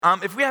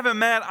If we haven't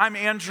met, I'm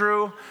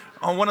Andrew,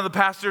 one of the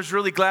pastors.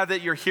 Really glad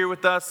that you're here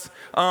with us.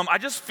 I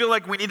just feel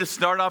like we need to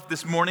start off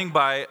this morning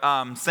by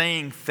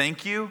saying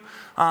thank you.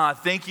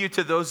 Thank you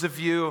to those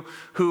of you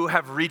who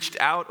have reached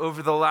out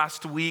over the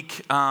last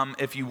week.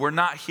 If you were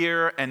not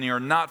here and you're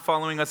not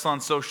following us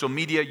on social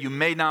media, you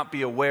may not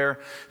be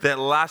aware that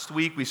last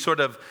week we sort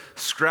of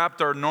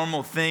scrapped our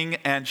normal thing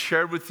and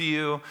shared with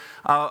you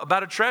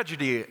about a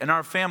tragedy in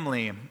our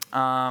family.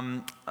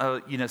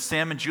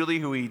 Sam and Julie,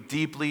 who we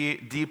deeply,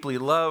 deeply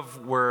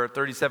love, were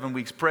 37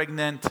 weeks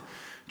pregnant.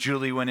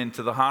 Julie went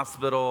into the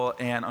hospital,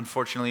 and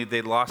unfortunately,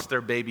 they lost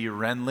their baby,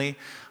 Renly.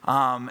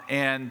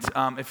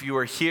 If you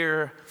were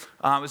here,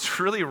 it was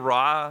really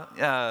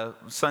raw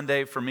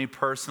Sunday for me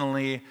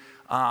personally.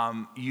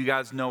 You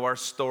guys know our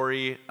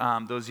story.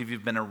 Those of you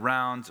who've been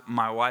around,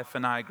 my wife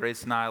and I,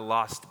 Grace and I,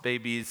 lost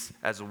babies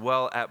as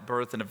well at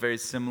birth in a very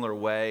similar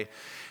way.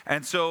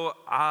 And so,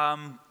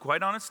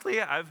 quite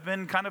honestly, I've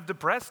been kind of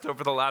depressed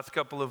over the last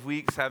couple of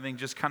weeks, having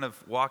just kind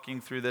of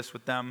walking through this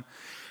with them.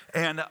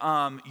 And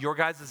your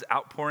guys'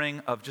 outpouring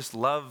of just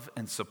love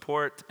and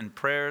support and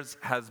prayers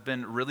has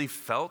been really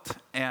felt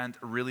and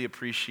really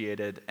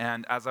appreciated.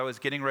 And as I was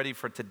getting ready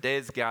for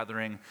today's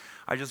gathering,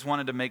 I just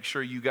wanted to make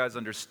sure you guys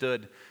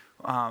understood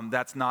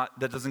that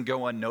doesn't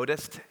go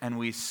unnoticed, and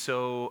we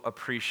so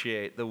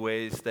appreciate the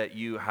ways that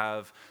you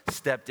have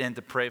stepped in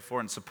to pray for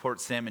and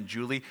support Sam and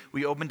Julie.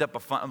 We opened up a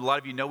fund. A lot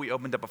of you know we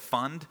opened up a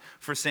fund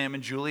for Sam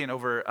and Julie, and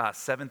over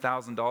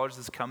 $7,000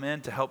 has come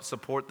in to help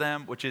support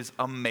them, which is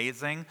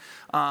amazing.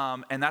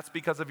 And that's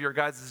because of your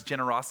guys'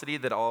 generosity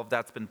that all of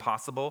that's been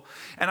possible.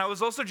 And I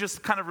was also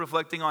just kind of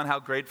reflecting on how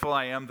grateful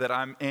I am that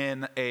I'm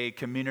in a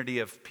community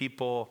of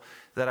people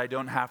that I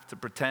don't have to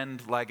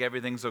pretend like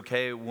everything's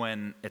okay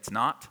when it's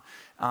not,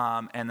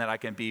 and that I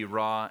can be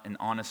raw and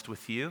honest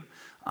with you.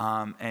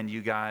 And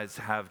you guys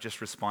have just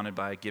responded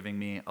by giving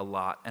me a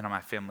lot, and my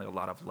family a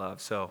lot of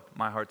love. So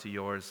my heart to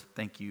yours,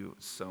 thank you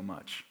so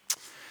much.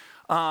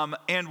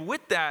 And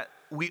with that,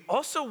 we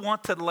also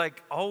want to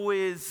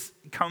always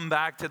come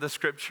back to the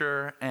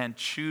scripture and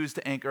choose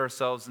to anchor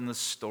ourselves in the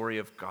story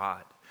of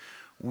God.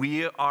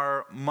 We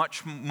are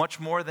much, much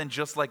more than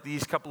just like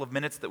these couple of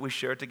minutes that we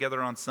share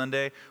together on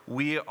Sunday.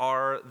 We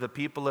are the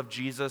people of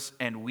Jesus,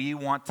 and we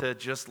want to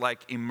just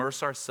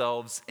immerse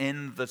ourselves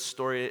in the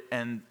story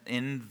and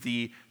in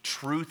the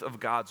truth of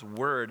God's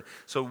word.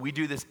 So we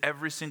do this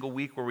every single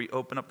week where we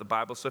open up the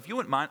Bible. So if you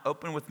wouldn't mind,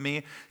 open with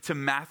me to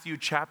Matthew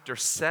chapter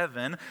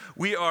 7.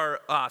 We are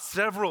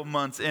several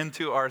months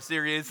into our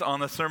series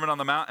on the Sermon on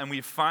the Mount, and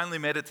we finally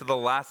made it to the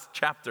last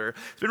chapter.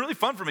 It's been really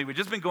fun for me. We've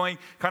just been going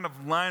kind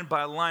of line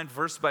by line,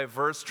 verse by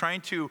verse, trying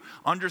to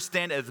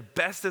understand as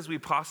best as we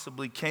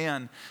possibly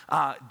can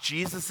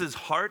Jesus'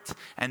 heart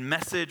and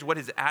message, what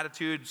his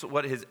attitudes,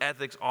 what his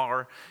ethics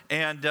are.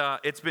 And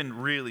it's been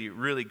really,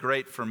 really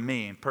great for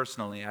me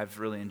personally. I've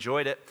really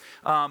enjoyed it.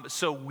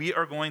 So we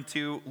are going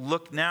to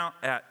look now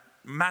at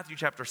Matthew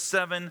chapter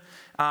 7,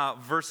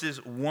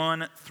 verses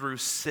 1 through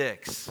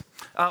 6.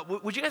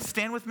 Would you guys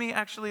stand with me?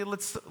 Actually,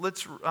 let's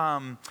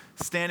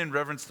stand in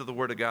reverence to the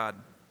word of God.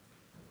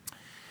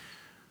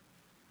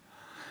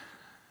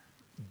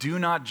 Do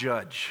not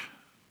judge,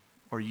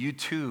 or you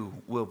too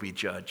will be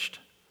judged.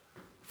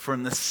 For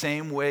in the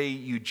same way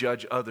you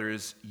judge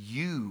others,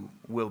 you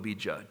will be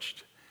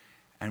judged.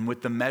 And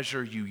with the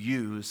measure you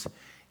use,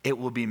 it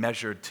will be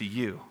measured to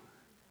you.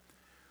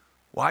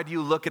 Why do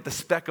you look at the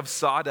speck of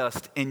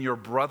sawdust in your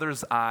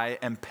brother's eye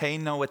and pay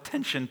no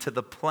attention to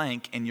the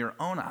plank in your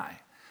own eye?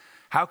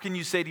 How can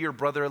you say to your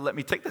brother, let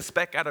me take the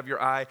speck out of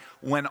your eye,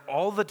 when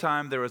all the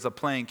time there is a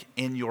plank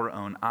in your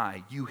own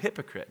eye? You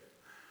hypocrite.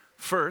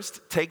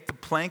 First, take the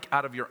plank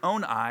out of your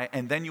own eye,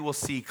 and then you will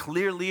see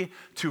clearly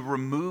to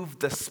remove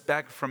the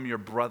speck from your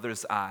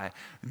brother's eye.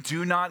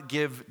 Do not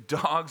give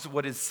dogs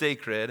what is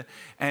sacred,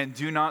 and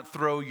do not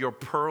throw your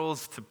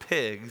pearls to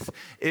pigs.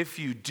 If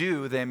you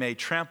do, they may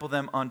trample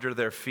them under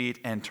their feet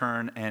and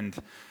turn and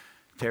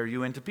tear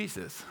you into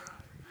pieces.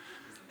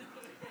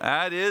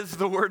 That is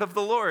the word of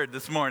the Lord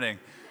this morning.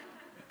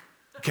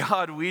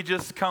 God, we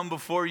just come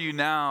before you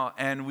now,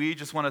 and we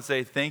just want to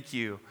say thank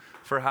you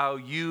for how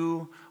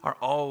you are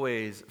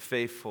always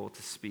faithful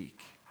to speak.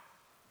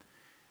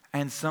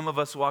 And some of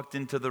us walked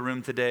into the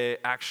room today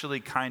actually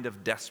kind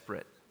of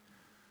desperate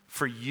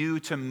for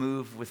you to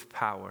move with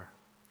power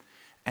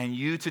and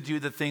you to do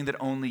the thing that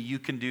only you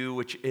can do,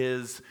 which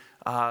is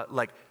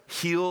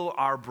heal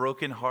our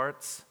broken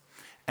hearts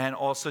and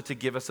also to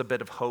give us a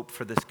bit of hope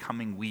for this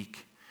coming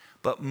week.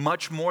 But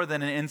much more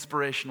than an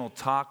inspirational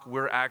talk,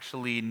 we're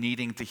actually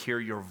needing to hear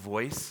your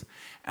voice,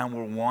 and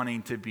we're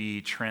wanting to be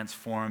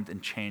transformed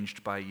and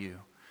changed by you.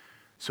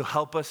 So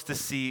help us to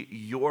see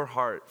your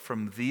heart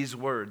from these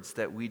words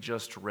that we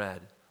just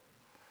read.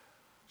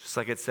 Just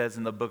like it says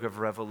in the book of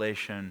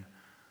Revelation,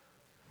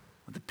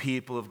 the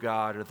people of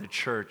God or the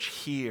church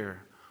hear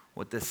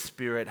what the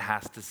Spirit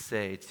has to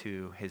say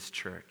to his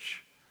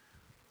church.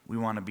 We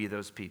want to be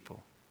those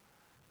people.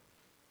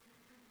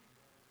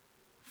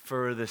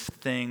 Furthest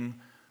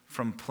thing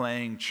from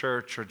playing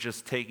church or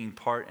just taking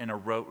part in a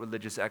rote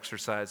religious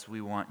exercise,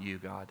 we want you,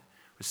 God.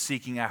 We're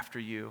seeking after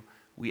you.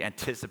 We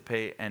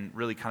anticipate and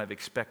really kind of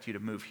expect you to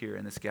move here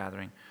in this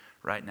gathering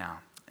right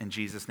now. In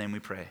Jesus' name we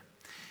pray.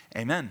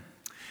 Amen.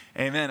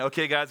 Amen.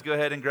 Okay, guys, go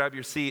ahead and grab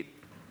your seat.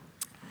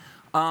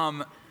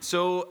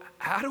 So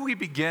how do we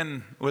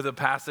begin with a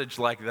passage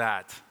like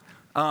that?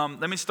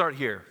 Let me start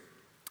here.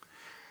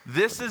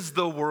 This is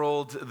the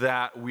world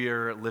that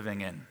we're living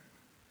in.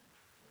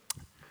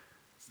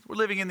 We're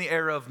living in the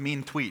era of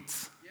mean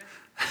tweets.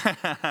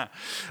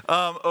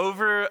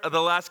 Over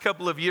the last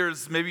couple of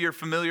years, maybe you're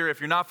familiar.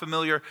 If you're not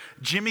familiar,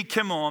 Jimmy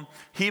Kimmel,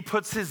 he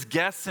puts his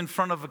guests in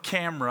front of a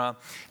camera,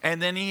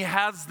 and then he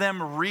has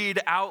them read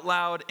out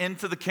loud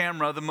into the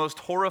camera the most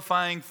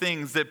horrifying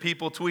things that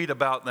people tweet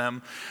about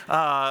them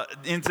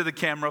into the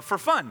camera for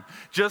fun,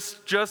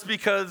 just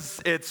because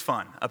it's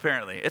fun,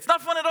 apparently. It's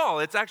not fun at all.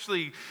 It's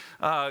actually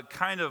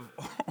kind of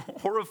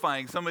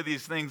horrifying, some of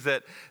these things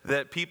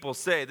that people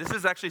say. This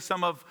is actually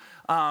some of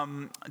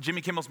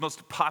Jimmy Kimmel's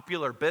most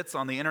popular bits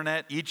on the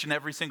internet. Each and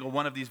every single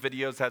one of these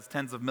videos has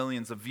tens of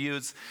millions of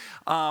views.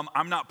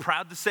 I'm not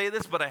proud to say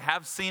this, but I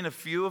have seen a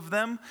few of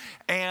them,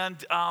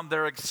 and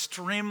they're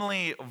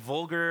extremely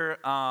vulgar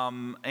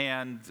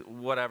and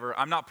whatever.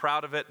 I'm not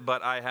proud of it,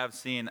 but I have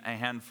seen a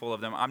handful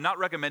of them. I'm not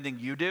recommending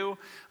you do,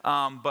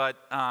 but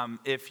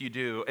if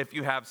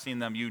you have seen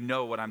them, you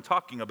know what I'm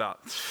talking about.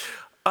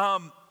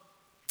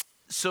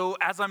 So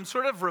as I'm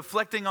sort of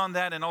reflecting on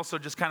that and also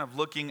just kind of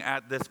looking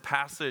at this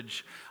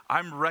passage,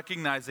 I'm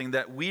recognizing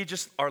that we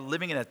just are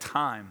living in a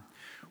time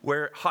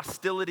where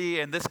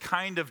hostility and this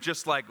kind of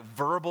just like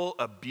verbal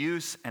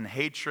abuse and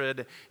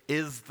hatred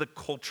is the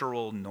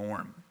cultural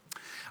norm.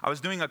 I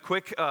was doing a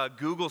quick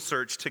Google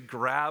search to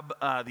grab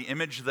the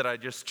image that I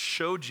just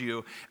showed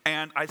you,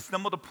 and I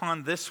stumbled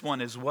upon this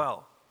one as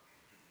well,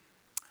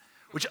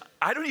 which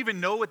I don't even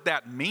know what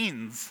that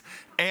means.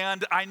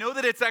 And I know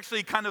that it's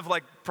actually kind of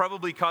like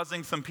probably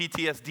causing some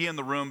PTSD in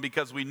the room,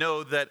 because we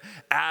know that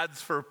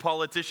ads for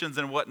politicians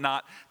and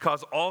whatnot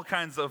cause all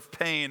kinds of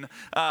pain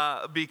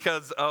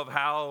because of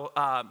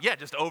how,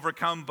 just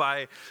overcome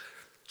by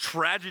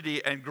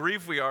tragedy and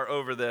grief we are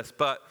over this.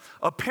 But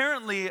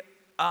apparently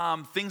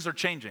things are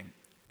changing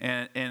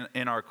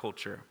in our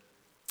culture,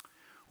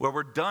 where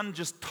we're done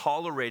just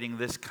tolerating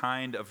this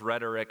kind of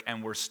rhetoric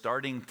and we're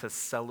starting to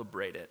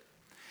celebrate it.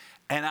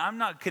 And I'm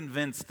not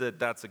convinced that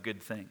that's a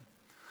good thing.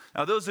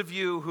 Now, those of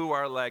you who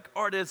are like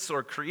artists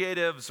or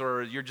creatives,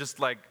 or you're just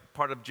like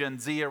part of Gen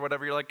Z or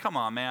whatever, you're like, come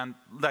on, man.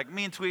 Like,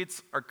 mean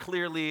tweets are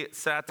clearly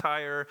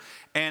satire,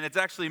 and it's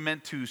actually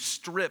meant to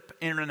strip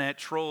internet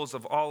trolls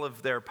of all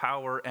of their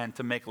power and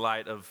to make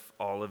light of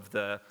all of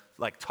the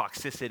like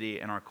toxicity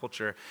in our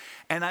culture.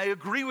 And I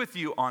agree with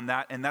you on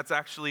that, and that's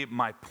actually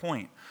my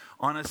point.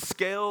 On a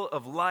scale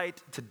of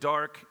light to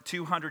dark,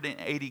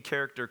 280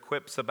 character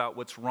quips about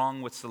what's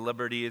wrong with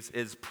celebrities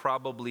is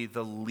probably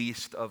the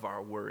least of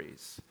our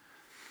worries.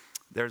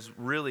 There's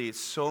really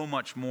so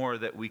much more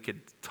that we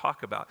could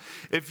talk about.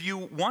 If you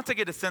want to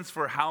get a sense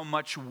for how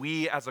much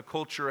we as a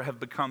culture have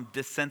become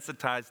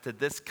desensitized to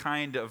this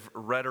kind of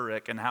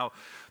rhetoric and how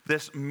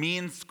this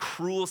mean,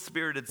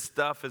 cruel-spirited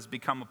stuff has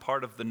become a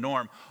part of the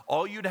norm,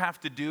 all you'd have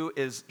to do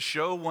is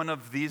show one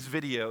of these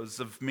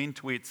videos of mean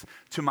tweets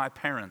to my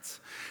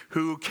parents,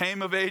 who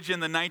came of age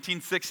in the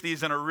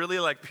 1960s and are really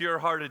like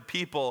pure-hearted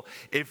people.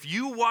 If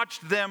you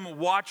watched them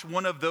watch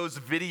one of those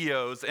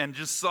videos and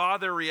just saw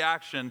their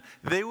reaction,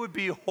 they would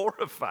be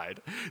horrified.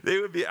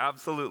 They would be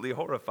absolutely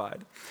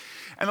horrified.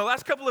 And the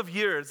last couple of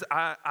years,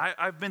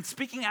 I've been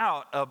speaking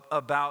out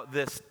about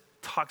this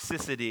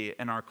toxicity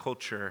in our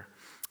culture.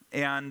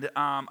 And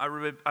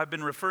I've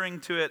been referring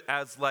to it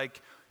as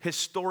like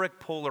historic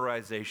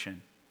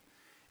polarization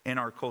in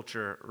our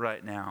culture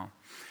right now.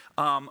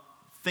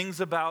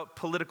 Things about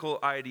political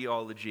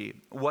ideology,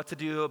 what to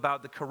do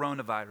about the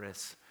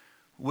coronavirus,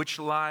 which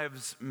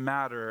lives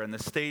matter, and the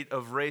state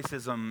of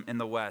racism in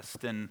the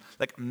West, and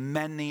like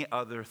many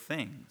other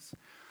things.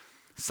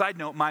 Side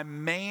note, my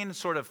main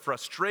sort of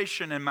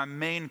frustration and my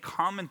main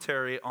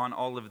commentary on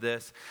all of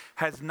this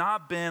has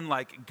not been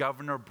like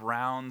Governor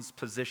Brown's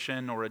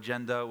position or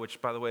agenda,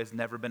 which, by the way, has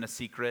never been a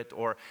secret,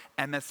 or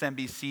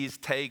MSNBC's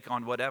take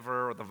on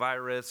whatever, or the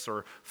virus,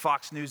 or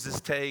Fox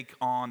News' take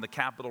on the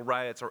Capitol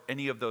riots, or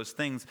any of those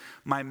things.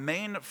 My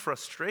main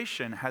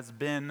frustration has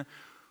been,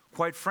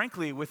 quite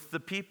frankly, with the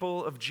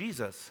people of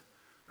Jesus,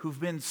 who've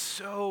been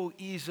so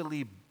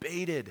easily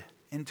baited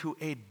into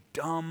a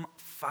dumb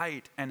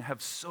fight and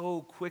have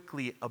so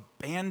quickly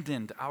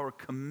abandoned our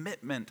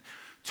commitment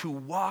to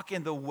walk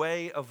in the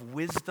way of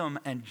wisdom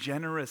and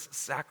generous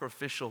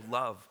sacrificial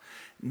love.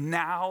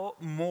 Now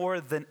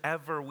more than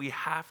ever, we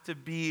have to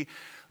be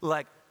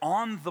like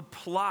on the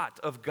plot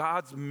of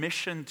God's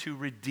mission to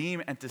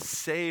redeem and to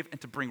save and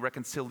to bring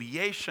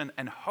reconciliation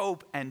and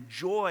hope and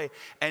joy,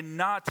 and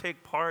not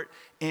take part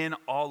in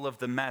all of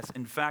the mess.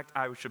 In fact,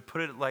 I should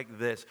put it like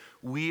this: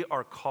 we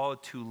are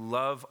called to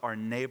love our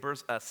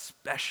neighbors,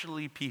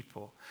 especially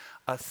people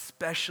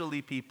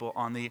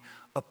on the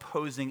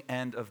opposing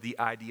end of the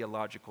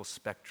ideological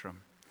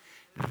spectrum.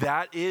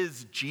 That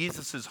is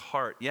Jesus'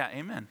 heart. Yeah,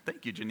 amen.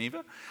 Thank you,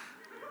 Geneva.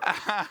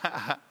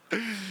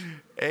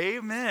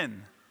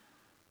 Amen.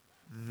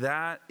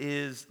 That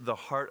is the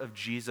heart of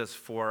Jesus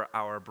for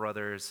our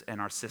brothers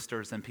and our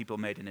sisters and people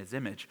made in his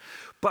image.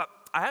 But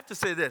I have to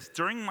say this,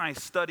 during my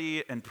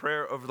study and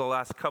prayer over the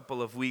last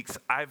couple of weeks,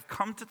 I've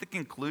come to the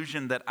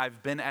conclusion that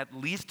I've been at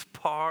least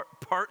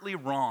partly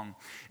wrong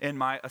in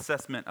my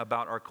assessment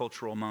about our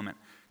cultural moment.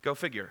 Go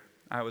figure,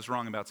 I was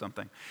wrong about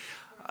something.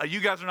 You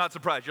guys are not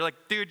surprised. You're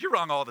like, dude, you're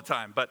wrong all the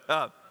time. But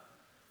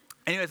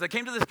anyways, I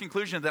came to this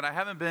conclusion that I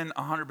haven't been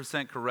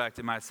 100% correct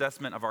in my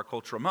assessment of our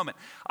cultural moment.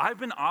 I've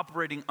been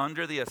operating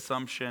under the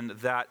assumption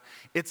that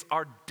it's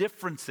our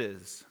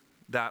differences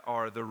that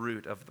are the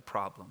root of the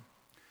problem.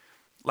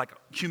 Like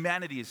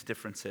humanity's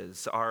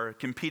differences, our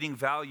competing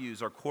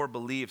values, our core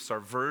beliefs,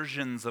 our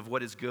versions of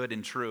what is good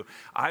and true.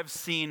 I've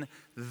seen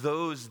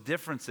those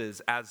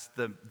differences as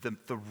the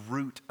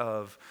root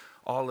of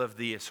all of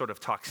the sort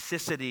of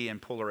toxicity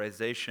and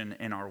polarization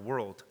in our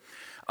world.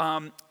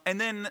 And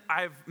then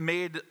I've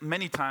made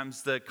many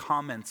times the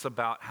comments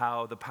about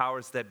how the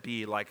powers that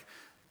be, like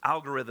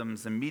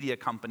algorithms and media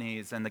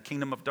companies and the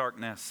kingdom of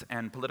darkness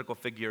and political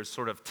figures,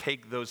 sort of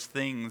take those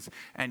things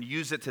and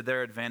use it to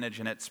their advantage,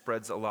 and it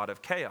spreads a lot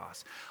of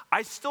chaos.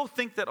 I still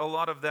think that a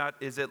lot of that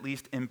is at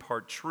least in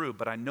part true,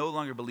 but I no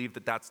longer believe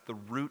that that's the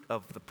root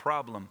of the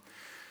problem.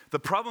 The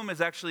problem is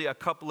actually a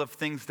couple of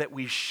things that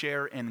we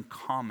share in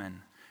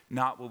common,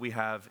 not what we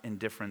have in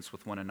difference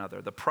with one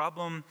another. The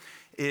problem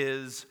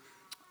is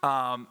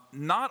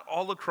not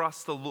all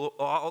across the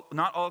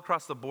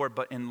board,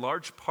 but in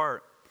large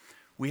part,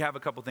 we have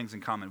a couple things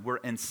in common. We're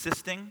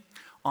insisting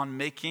on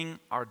making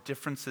our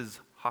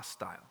differences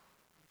hostile.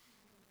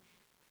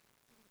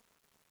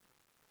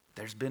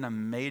 There's been a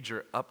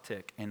major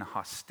uptick in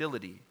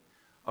hostility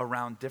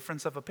around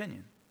difference of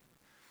opinion.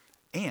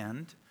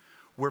 And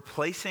we're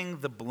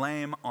placing the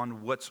blame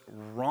on what's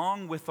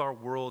wrong with our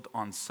world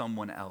on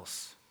someone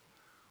else.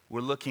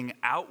 We're looking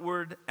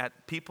outward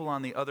at people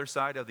on the other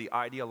side of the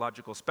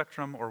ideological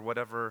spectrum or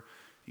whatever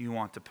you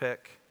want to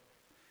pick,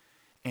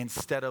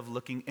 instead of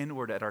looking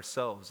inward at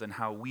ourselves and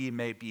how we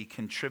may be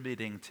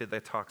contributing to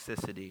the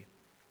toxicity.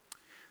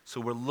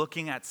 So we're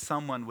looking at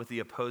someone with the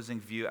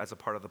opposing view as a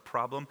part of the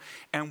problem,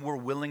 and we're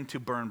willing to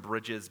burn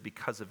bridges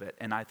because of it.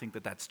 And I think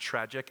that that's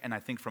tragic, and I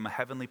think from a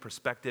heavenly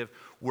perspective,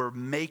 we're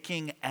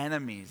making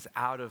enemies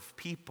out of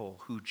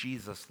people who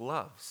Jesus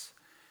loves.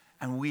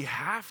 And we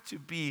have to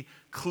be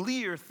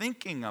clear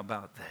thinking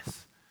about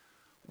this.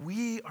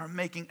 We are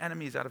making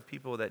enemies out of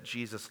people that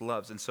Jesus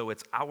loves, and so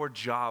it's our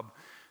job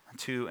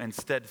to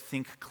instead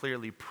think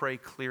clearly, pray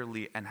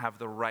clearly, and have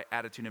the right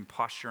attitude and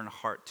posture and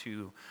heart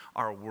to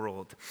our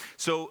world.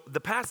 So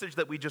the passage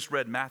that we just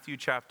read, Matthew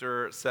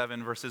chapter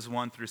 7, verses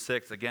 1 through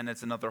 6, again,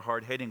 it's another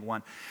hard-hitting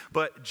one.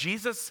 But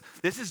Jesus,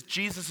 this is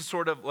Jesus'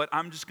 sort of what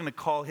I'm just going to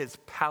call his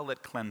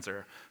palate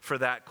cleanser for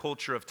that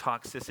culture of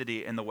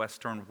toxicity in the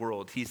Western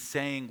world. He's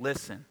saying,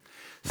 listen,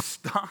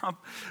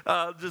 stop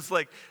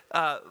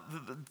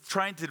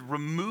trying to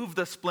remove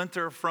the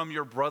splinter from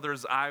your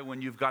brother's eye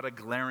when you've got a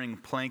glaring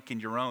plank in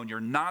your own. You're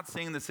not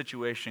seeing the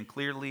situation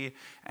clearly,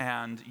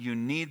 and you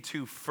need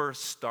to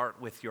first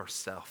start with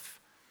yourself.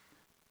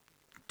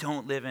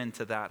 Don't live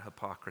into that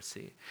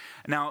hypocrisy.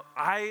 Now,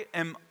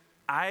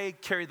 I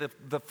carry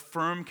the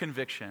firm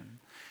conviction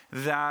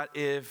that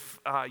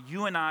if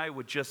you and I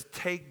would just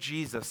take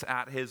Jesus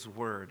at his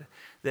word,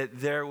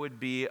 that there would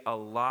be a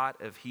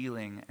lot of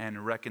healing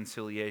and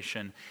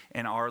reconciliation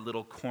in our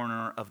little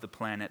corner of the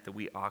planet that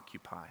we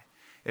occupy.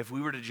 If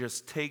we were to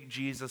just take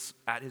Jesus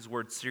at his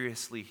word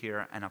seriously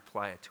here and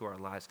apply it to our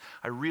lives.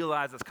 I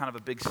realize that's kind of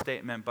a big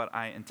statement, but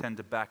I intend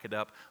to back it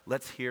up.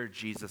 Let's hear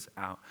Jesus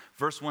out.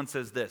 Verse 1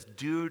 says this,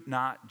 do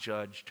not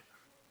judge,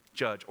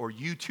 or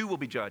you too will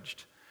be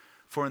judged.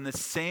 For in the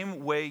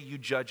same way you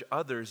judge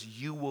others,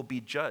 you will be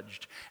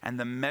judged. And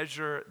the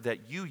measure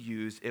that you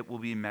use, it will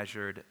be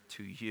measured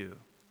to you.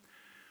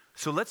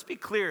 So let's be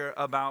clear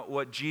about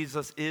what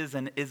Jesus is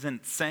and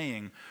isn't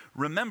saying.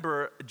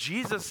 Remember,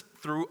 Jesus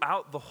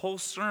throughout the whole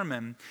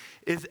sermon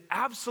is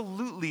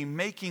absolutely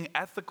making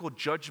ethical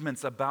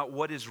judgments about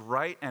what is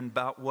right and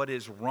about what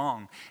is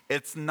wrong.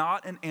 It's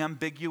not an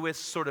ambiguous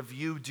sort of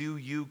you do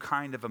you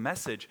kind of a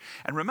message.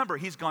 And remember,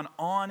 he's gone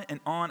on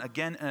and on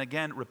again and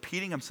again,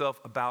 repeating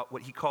himself about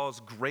what he calls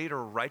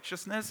greater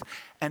righteousness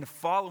and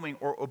following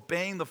or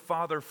obeying the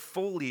Father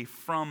fully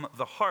from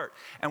the heart.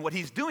 And what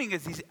he's doing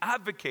is he's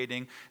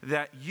advocating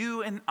that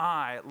you and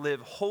I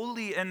live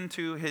wholly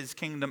into his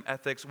kingdom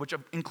ethics, which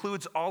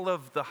includes all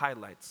of the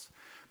highlights: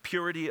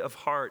 purity of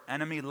heart,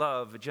 enemy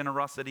love,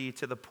 generosity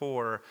to the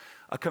poor,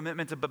 a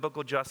commitment to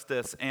biblical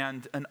justice,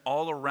 and an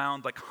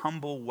all-around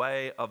humble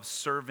way of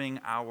serving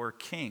our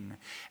King.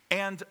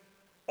 And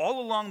all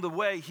along the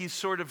way, he's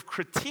sort of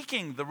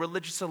critiquing the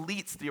religious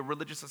elites, the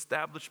religious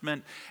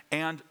establishment,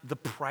 and the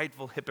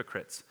prideful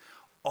hypocrites.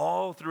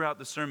 All throughout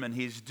the sermon,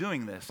 he's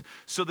doing this.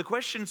 So the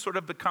question sort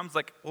of becomes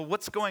like, well,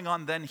 what's going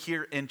on then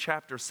here in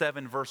chapter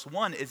 7, verse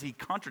 1? Is he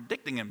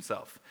contradicting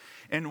himself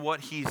in what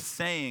he's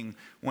saying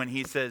when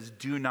he says,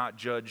 do not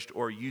judge,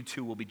 or you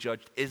too will be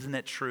judged? Isn't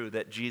it true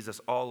that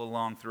Jesus all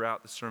along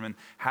throughout the sermon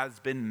has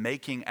been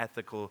making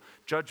ethical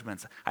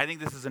judgments? I think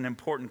this is an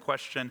important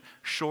question.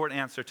 Short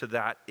answer to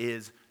that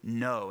is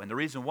no. And the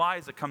reason why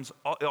is it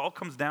all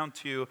comes down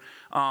to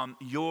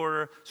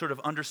your sort of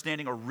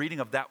understanding or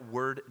reading of that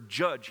word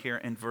judge here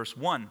in verse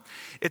 1.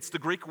 It's the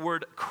Greek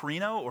word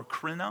krino or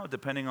krino,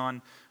 depending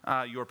on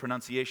your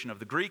pronunciation of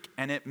the Greek,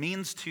 and it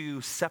means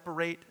to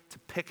separate, to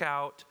pick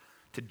out,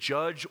 to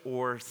judge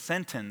or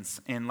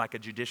sentence in like a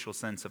judicial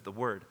sense of the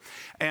word.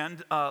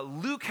 And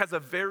Luke has a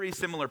very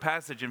similar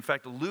passage. In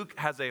fact, Luke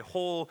has a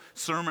whole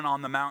Sermon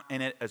on the Mount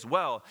in it as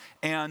well.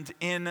 And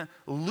in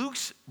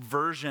Luke's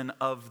version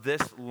of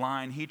this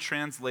line, he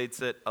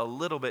translates it a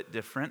little bit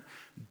different.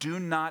 Do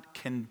not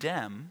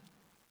condemn,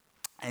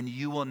 and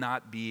you will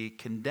not be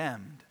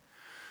condemned.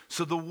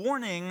 So the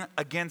warning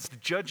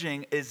against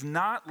judging is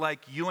not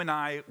like you and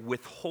I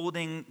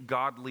withholding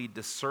godly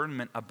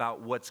discernment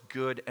about what's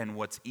good and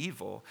what's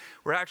evil.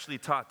 We're actually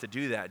taught to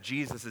do that.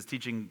 Jesus is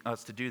teaching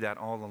us to do that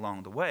all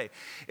along the way.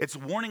 It's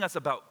warning us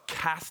about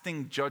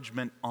casting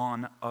judgment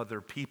on other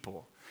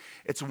people.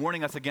 It's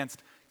warning us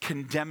against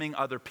condemning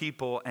other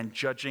people and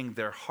judging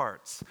their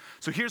hearts.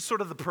 So here's sort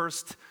of the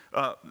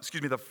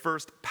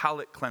first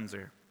palate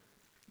cleanser.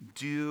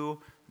 Do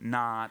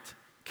not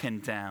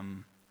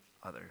condemn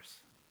others.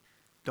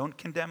 Don't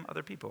condemn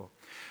other people.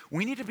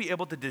 We need to be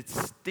able to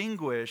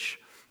distinguish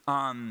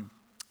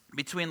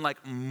between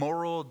like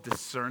moral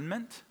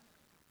discernment.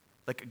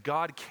 Like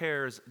God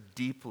cares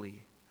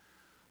deeply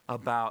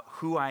about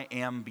who I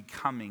am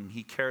becoming.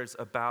 He cares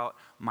about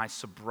my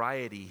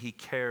sobriety. He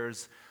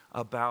cares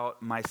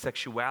about my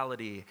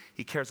sexuality.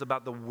 He cares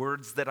about the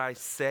words that I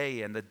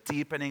say and the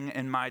deepening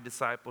in my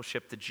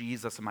discipleship to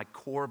Jesus and my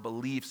core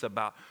beliefs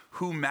about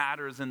who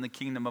matters in the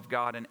kingdom of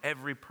God and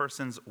every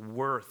person's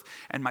worth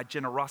and my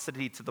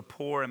generosity to the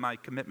poor and my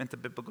commitment to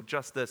biblical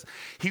justice.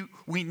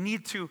 We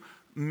need to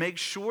make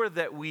sure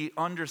that we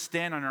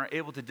understand and are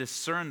able to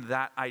discern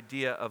that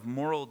idea of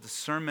moral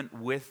discernment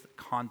with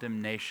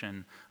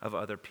condemnation of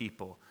other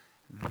people.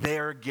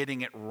 They're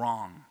getting it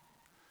wrong.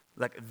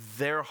 Like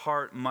their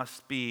heart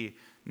must be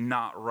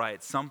not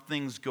right.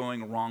 Something's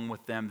going wrong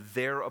with them.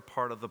 They're a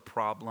part of the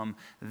problem.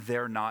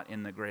 They're not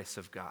in the grace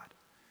of God.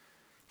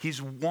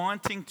 He's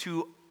wanting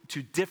to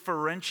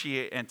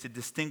differentiate and to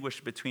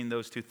distinguish between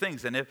those two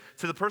things. And if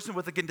to the person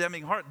with a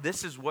condemning heart,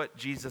 this is what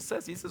Jesus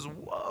says. He says,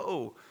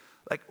 whoa.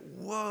 Like,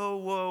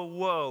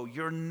 whoa.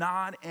 You're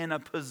not in a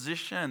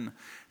position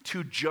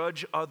to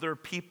judge other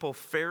people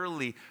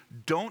fairly.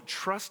 Don't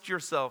trust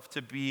yourself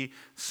to be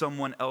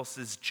someone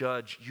else's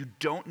judge. You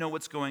don't know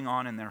what's going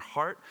on in their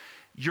heart.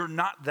 You're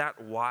not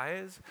that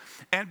wise.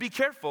 And be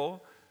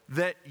careful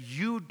that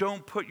you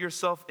don't put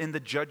yourself in the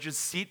judge's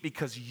seat,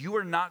 because you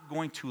are not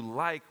going to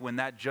like when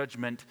that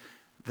judgment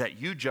that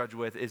you judge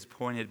with is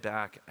pointed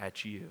back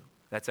at you.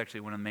 That's actually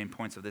one of the main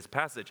points of this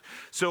passage.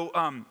 So,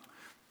 one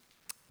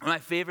of my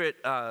favorite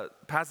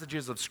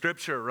passages of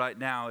Scripture right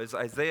now is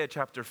Isaiah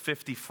chapter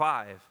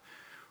 55.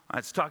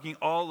 It's talking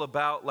all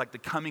about like the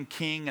coming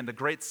king and the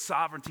great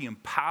sovereignty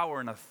and power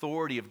and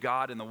authority of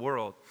God in the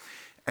world.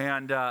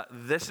 And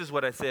this is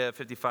what Isaiah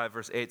 55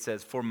 verse 8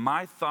 says, "For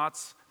my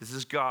thoughts," this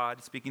is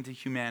God speaking to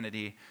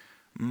humanity,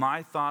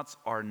 "my thoughts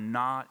are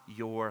not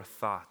your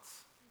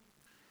thoughts.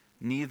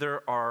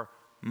 Neither are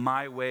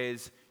my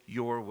ways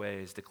your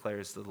ways,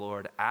 declares the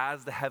Lord.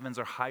 As the heavens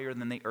are higher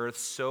than the earth,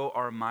 so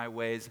are my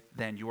ways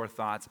than your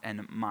thoughts,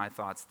 and my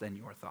thoughts than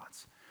your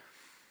thoughts."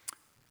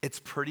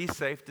 It's pretty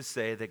safe to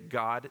say that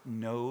God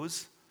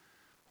knows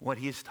what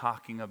he's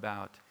talking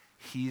about.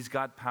 He's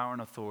got power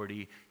and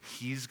authority.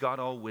 He's got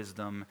all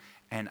wisdom,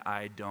 and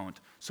I don't.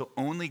 So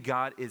only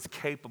God is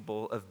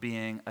capable of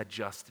being a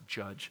just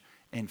judge.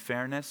 In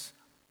fairness,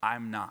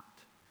 I'm not.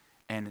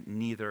 And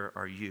neither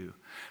are you.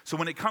 So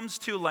when it comes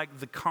to like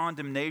the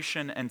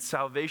condemnation and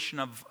salvation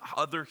of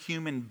other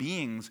human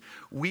beings,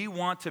 we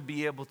want to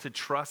be able to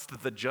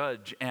trust the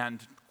judge.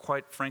 And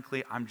quite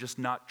frankly, I'm just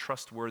not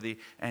trustworthy,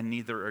 and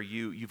neither are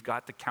you. You've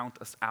got to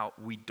count us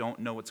out. We don't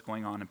know what's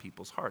going on in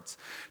people's hearts.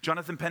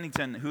 Jonathan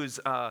Pennington, who's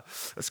a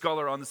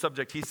scholar on the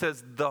subject, he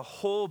says, "The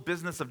whole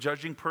business of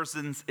judging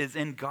persons is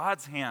in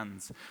God's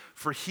hands,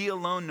 for he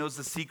alone knows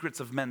the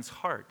secrets of men's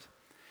heart.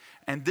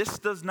 And this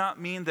does not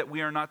mean that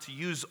we are not to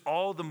use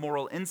all the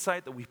moral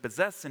insight that we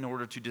possess in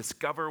order to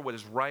discover what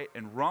is right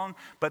and wrong,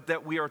 but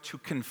that we are to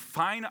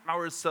confine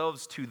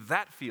ourselves to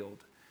that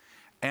field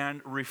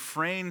and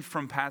refrain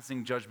from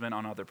passing judgment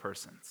on other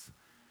persons."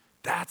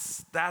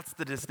 That's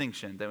the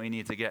distinction that we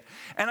need to get.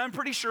 And I'm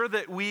pretty sure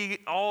that we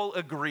all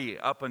agree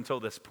up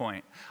until this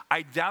point.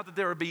 I doubt that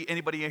there would be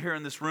anybody here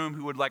in this room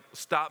who would like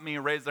stop me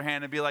and raise their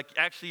hand and be like,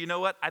 actually, you know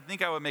what? I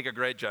think I would make a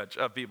great judge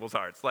of people's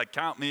hearts. Like,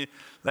 count me.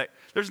 Like,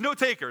 there's no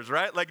takers,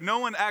 right? Like, no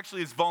one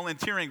actually is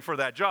volunteering for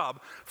that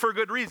job for a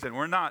good reason.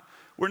 We're not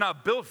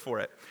built for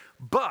it.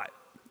 But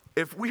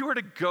if we were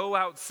to go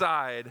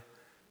outside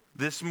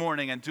this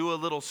morning and do a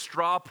little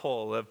straw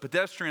poll of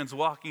pedestrians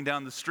walking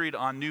down the street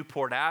on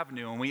Newport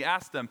Avenue, and we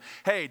asked them,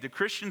 hey, do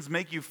Christians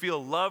make you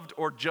feel loved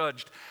or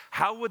judged?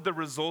 How would the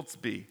results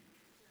be?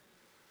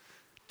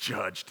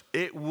 Judged.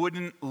 It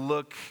wouldn't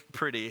look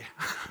pretty.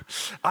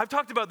 I've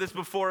talked about this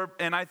before,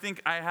 and I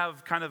think I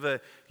have kind of a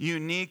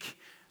unique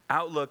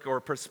outlook or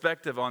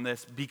perspective on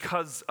this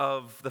because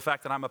of the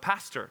fact that I'm a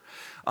pastor.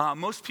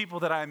 Most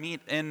people that I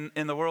meet in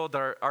the world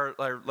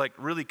are like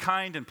really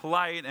kind and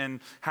polite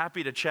and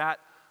happy to chat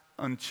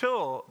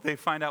until they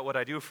find out what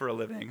I do for a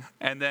living,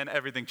 and then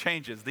everything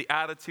changes. The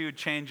attitude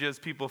changes.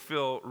 People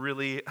feel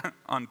really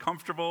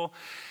uncomfortable.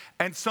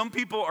 And some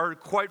people are,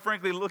 quite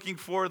frankly, looking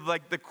for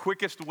like the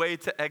quickest way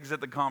to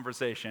exit the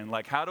conversation.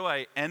 Like, how do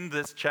I end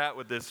this chat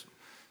with this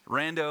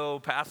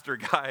rando pastor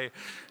guy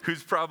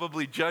who's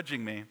probably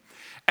judging me?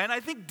 And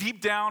I think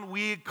deep down,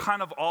 we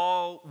kind of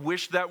all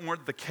wish that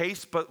weren't the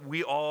case, but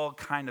we all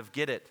kind of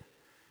get it.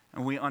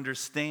 And we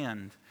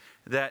understand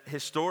that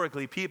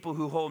historically, people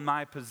who hold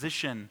my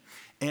position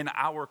in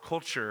our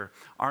culture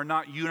are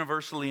not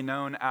universally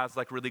known as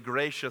like really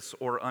gracious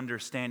or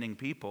understanding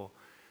people.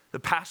 The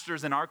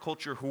pastors in our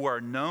culture who are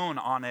known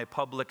on a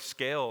public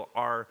scale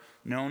are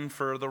known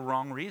for the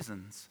wrong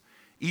reasons.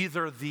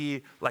 Either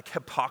the like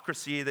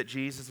hypocrisy that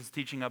Jesus is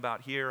teaching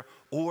about here,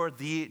 or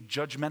the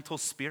judgmental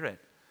spirit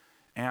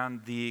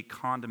and the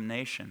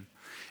condemnation.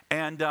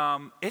 And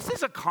this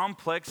is a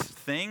complex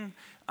thing.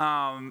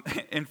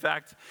 In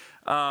fact,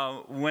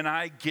 when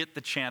I get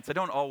the chance, I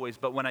don't always,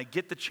 but when I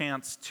get the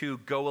chance to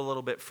go a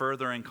little bit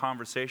further in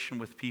conversation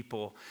with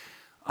people,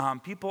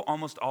 people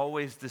almost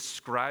always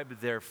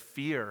describe their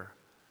fear.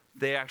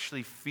 They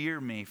actually fear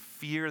me,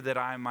 fear that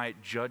I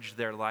might judge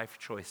their life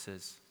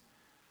choices.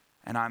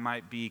 And I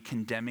might be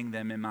condemning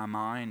them in my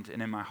mind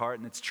and in my heart.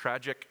 And it's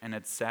tragic and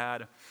it's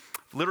sad.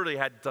 I've literally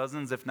had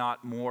dozens, if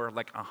not more,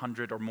 like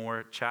 100 or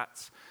more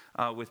chats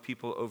with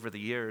people over the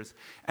years.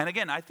 And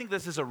again, I think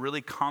this is a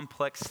really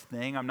complex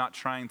thing. I'm not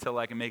trying to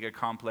like make a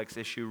complex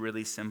issue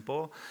really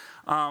simple.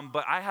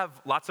 But I have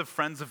lots of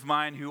friends of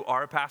mine who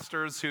are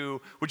pastors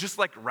who would just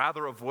like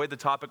rather avoid the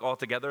topic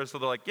altogether. So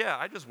they're like, yeah,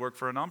 I just work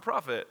for a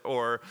nonprofit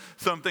or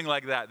something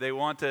like that. They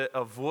want to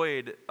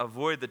avoid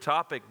the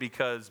topic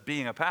because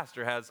being a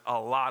pastor has a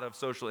lot of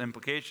social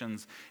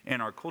implications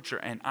in our culture.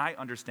 And I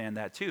understand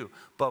that too.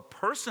 But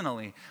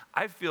personally,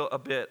 I feel a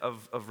bit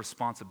of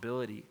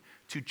responsibility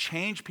to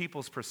change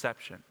people's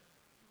perception.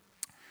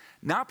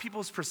 Not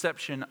people's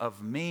perception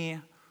of me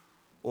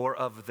or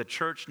of the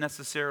church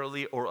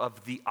necessarily or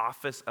of the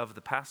office of the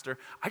pastor.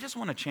 I just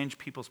want to change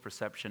people's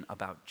perception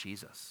about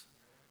Jesus.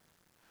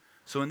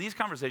 So in these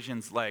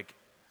conversations, like,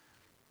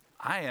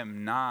 I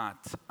am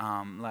not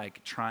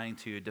like trying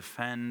to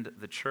defend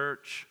the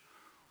church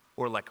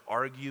or like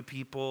argue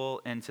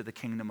people into the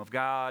kingdom of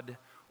God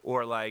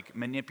or like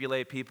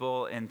manipulate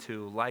people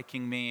into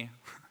liking me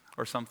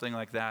or something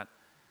like that.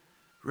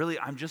 Really,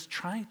 I'm just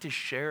trying to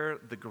share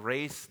the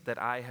grace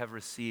that I have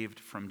received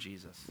from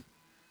Jesus.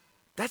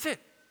 That's it.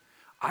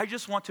 I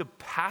just want to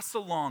pass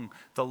along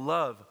the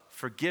love,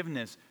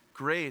 forgiveness,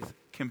 grace,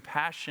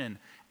 compassion,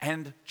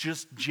 and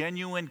just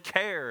genuine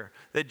care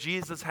that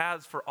Jesus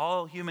has for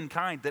all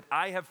humankind that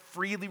I have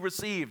freely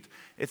received.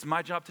 It's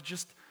my job to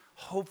just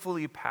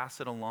hopefully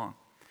pass it along.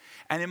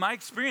 And in my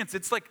experience,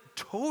 it's like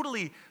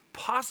totally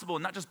possible,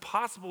 not just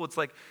possible, it's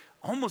like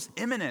almost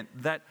imminent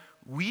that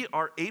we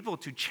are able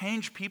to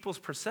change people's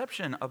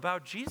perception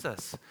about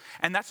Jesus.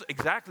 And that's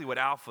exactly what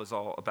Alpha is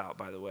all about,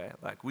 by the way.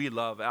 Like, we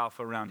love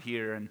Alpha around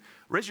here. And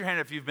raise your hand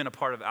if you've been a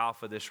part of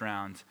Alpha this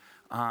round.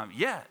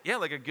 Yeah,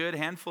 like a good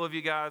handful of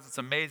you guys. It's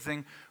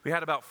amazing. We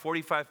had about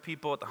 45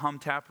 people at the Hum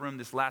Tap Room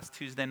this last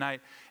Tuesday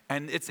night.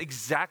 And it's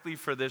exactly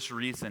for this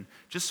reason.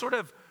 Just sort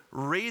of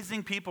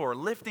raising people or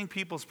lifting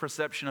people's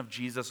perception of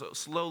Jesus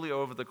slowly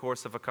over the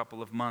course of a couple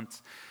of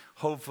months,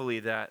 hopefully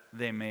that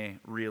they may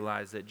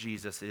realize that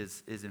Jesus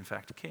is in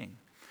fact king.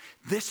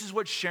 This is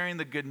what sharing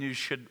the good news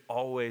should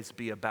always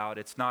be about.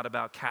 It's not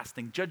about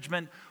casting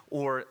judgment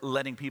or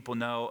letting people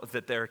know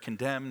that they're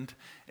condemned.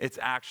 It's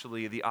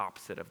actually the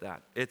opposite of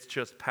that. It's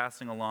just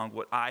passing along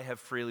what I have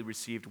freely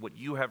received, what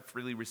you have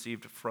freely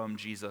received from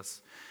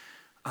Jesus.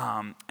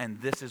 And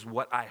this is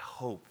what I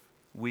hope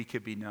we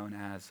could be known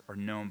as or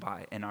known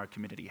by in our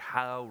community.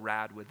 How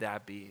rad would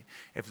that be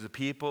if the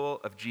people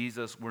of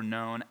Jesus were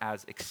known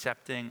as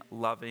accepting,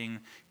 loving,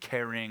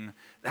 caring?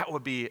 That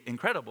would be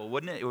incredible,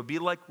 wouldn't it? It would be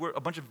like we're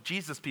a bunch of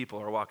Jesus people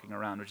are walking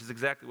around, which is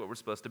exactly what we're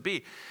supposed to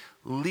be.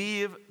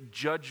 Leave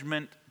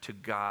judgment to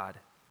God.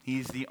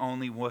 He's the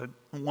only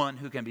one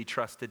who can be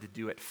trusted to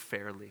do it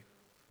fairly.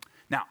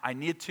 Now, I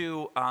need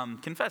to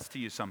confess to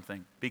you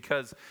something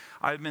because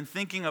I've been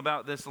thinking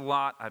about this a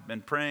lot. I've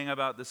been praying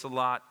about this a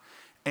lot.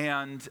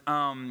 And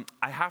I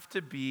have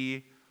to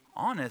be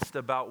honest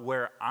about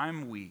where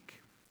I'm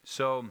weak.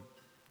 So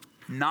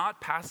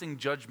not passing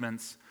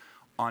judgments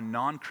on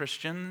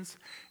non-Christians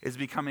is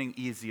becoming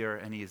easier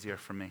and easier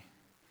for me.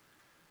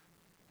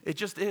 It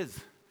just is.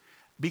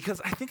 Because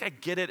I think I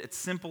get it. It's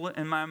simple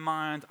in my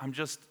mind. I'm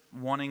just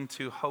wanting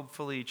to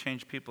hopefully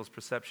change people's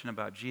perception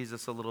about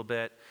Jesus a little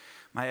bit.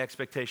 my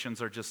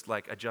expectations are just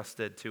like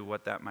adjusted to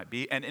what that might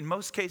be. And in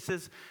most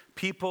cases,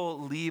 people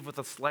leave with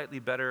a slightly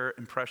better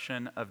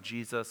impression of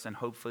Jesus and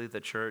hopefully the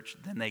church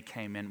than they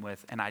came in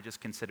with, and I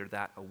just consider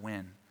that a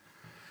win.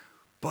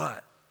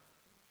 But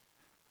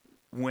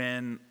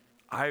when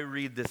I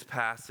read this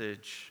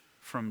passage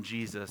from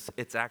Jesus,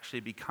 it's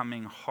actually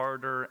becoming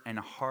harder and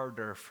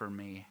harder for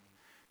me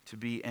to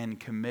be in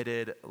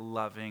committed,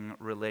 loving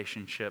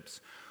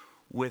relationships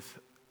with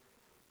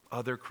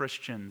other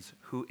Christians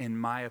who, in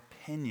my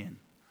opinion,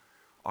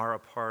 are a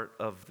part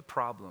of the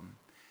problem.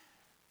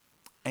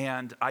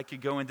 And I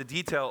could go into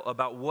detail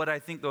about what I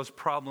think those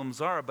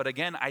problems are, but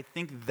again, I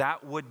think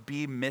that would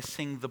be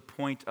missing the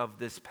point of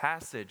this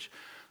passage.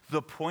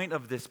 The point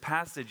of this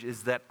passage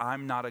is that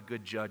I'm not a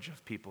good judge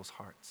of people's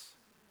hearts.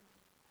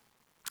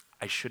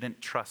 I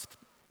shouldn't trust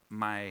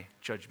my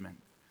judgment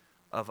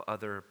of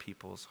other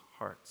people's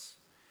hearts.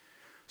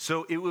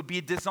 So it would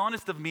be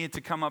dishonest of me to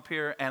come up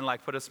here and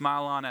like put a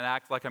smile on and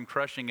act like I'm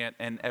crushing it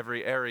in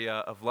every area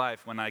of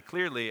life when I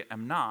clearly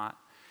am not.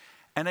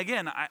 And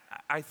again,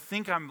 I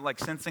think I'm like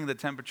sensing the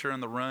temperature in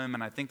the room,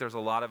 and I think there's a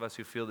lot of us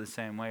who feel the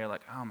same way. You're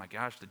like, oh my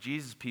gosh, the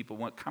Jesus people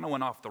kind of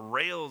went off the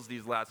rails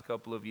these last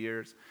couple of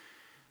years.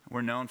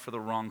 We're known for the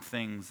wrong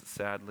things,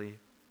 sadly.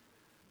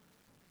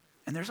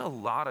 And there's a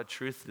lot of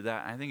truth to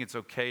that. I think it's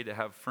okay to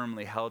have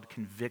firmly held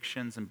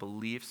convictions and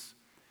beliefs,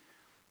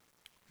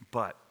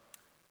 but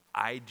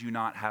I do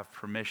not have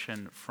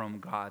permission from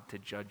God to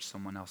judge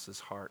someone else's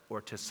heart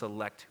or to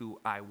select who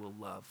I will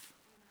love.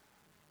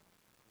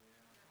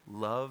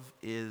 Love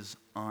is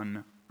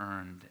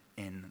unearned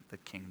in the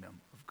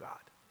kingdom of God.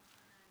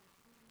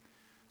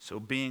 So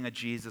being a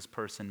Jesus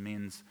person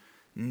means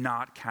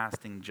not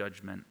casting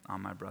judgment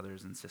on my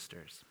brothers and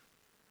sisters.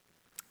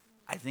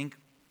 I think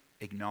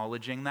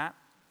acknowledging that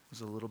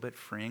was a little bit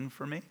freeing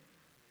for me.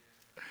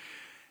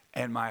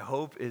 And my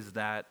hope is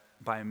that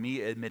by me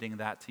admitting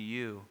that to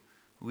you,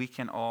 we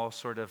can all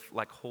sort of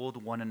like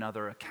hold one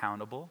another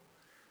accountable,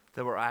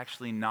 that we're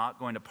actually not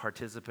going to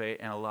participate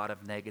in a lot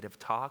of negative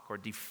talk or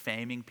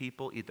defaming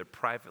people either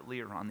privately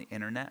or on the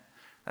internet.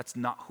 That's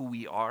not who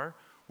we are.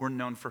 We're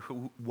known for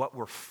what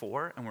we're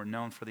for, and we're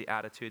known for the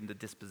attitude and the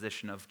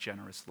disposition of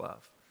generous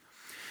love.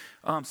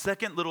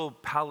 Second little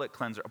palate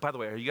cleanser. By the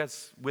way, are you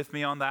guys with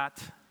me on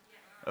that?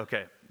 Yeah.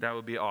 Okay, that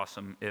would be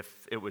awesome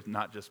if it was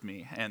not just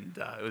me and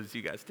it was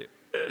you guys too.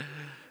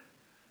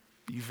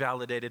 You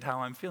validated how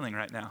I'm feeling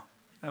right now.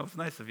 That was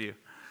nice of you.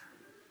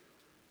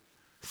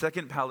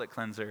 Second palate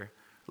cleanser.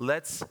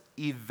 Let's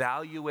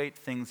evaluate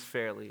things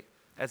fairly.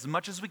 As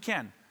much as we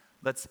can,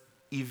 let's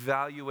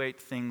evaluate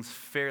things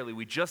fairly.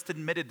 We just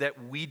admitted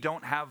that we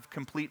don't have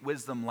complete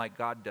wisdom like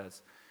God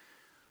does.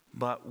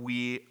 But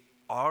we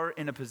are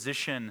in a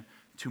position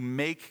to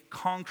make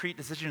concrete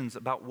decisions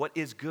about what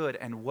is good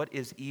and what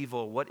is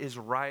evil, what is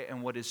right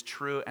and what is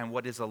true and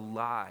what is a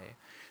lie.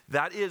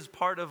 That is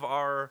part of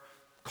our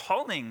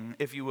calling,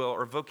 if you will,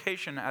 or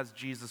vocation as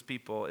Jesus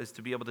people, is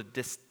to be able to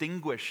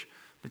distinguish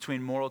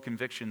between moral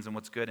convictions and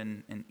what's good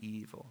and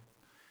evil.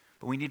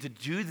 But we need to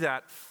do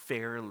that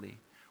fairly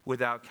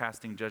without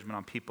casting judgment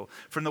on people.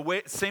 From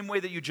the same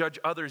way that you judge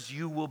others,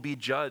 you will be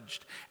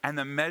judged. And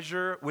the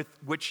measure with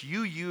which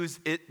you use,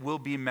 it will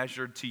be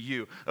measured to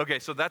you. Okay,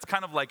 so that's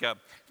kind of like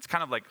it's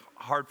kind of like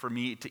hard for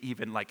me to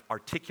even like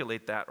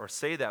articulate that or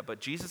say that, but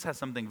Jesus has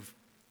something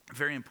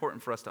very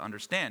important for us to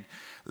understand.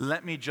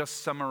 Let me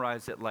just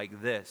summarize it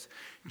like this.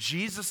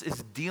 Jesus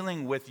is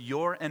dealing with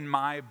your and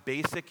my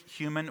basic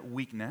human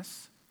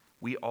weakness.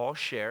 We all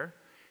share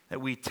that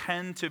we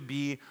tend to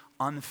be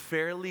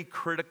unfairly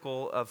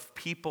critical of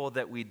people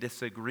that we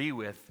disagree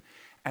with,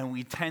 and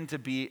we tend to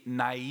be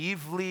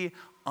naively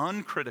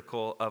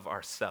uncritical of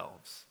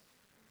ourselves.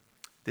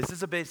 This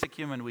is a basic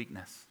human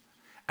weakness.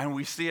 And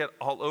we see it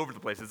all over the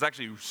place. It's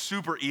actually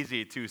super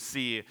easy to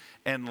see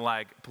in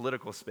like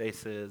political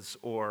spaces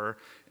or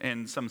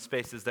in some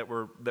spaces that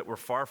we're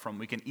far from.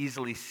 We can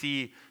easily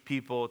see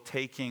people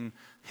taking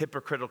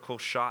hypocritical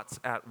shots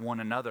at one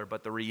another.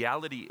 But the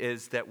reality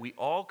is that we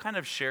all kind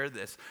of share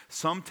this.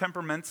 Some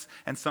temperaments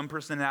and some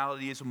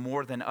personalities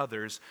more than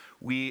others.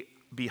 We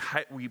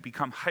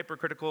become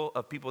hypercritical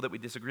of people that we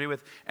disagree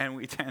with, and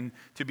we tend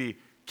to be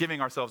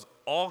giving ourselves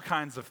all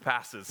kinds of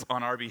passes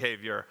on our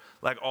behavior,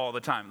 like all the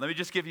time. Let me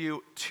just give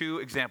you 2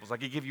 examples. I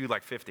could give you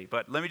like 50,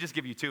 but let me just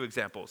give you 2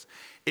 examples.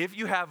 If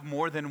you have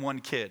more than one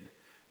kid,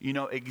 you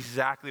know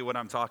exactly what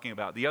I'm talking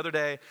about. The other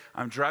day,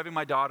 I'm driving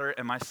my daughter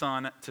and my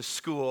son to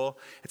school.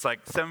 It's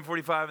like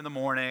 7:45 in the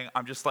morning.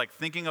 I'm just like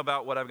thinking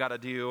about what I've got to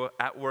do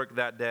at work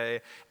that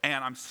day,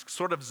 and I'm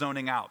sort of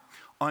zoning out.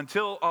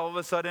 Until all of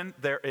a sudden,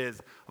 there is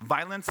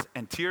violence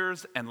and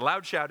tears and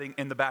loud shouting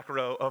in the back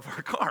row of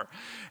our car.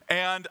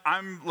 And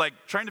I'm like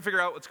trying to figure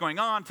out what's going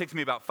on. It takes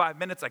me about 5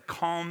 minutes. I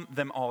calm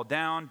them all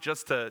down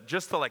just to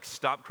like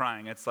stop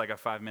crying. It's like a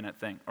 5-minute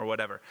thing or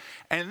whatever.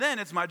 And then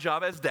it's my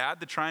job as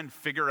dad to try and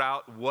figure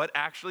out what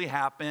actually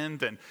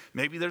happened, and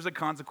maybe there's a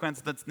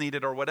consequence that's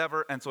needed or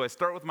whatever. And so I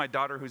start with my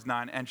daughter who's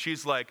 9, and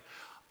she's like,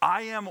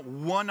 I am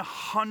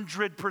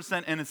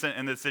 100% innocent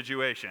in this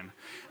situation.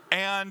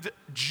 And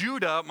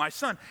Judah, my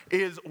son,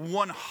 is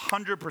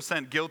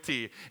 100%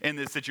 guilty in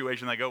this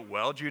situation. I go,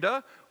 well,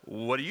 Judah,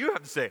 what do you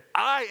have to say?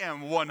 I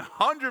am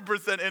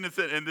 100%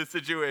 innocent in this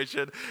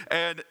situation.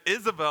 And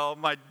Isabel,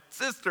 my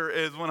sister,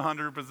 is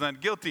 100%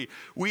 guilty.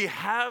 We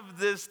have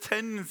this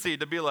tendency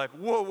to be like,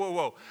 whoa, whoa,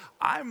 whoa.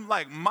 I'm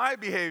like, my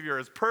behavior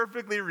is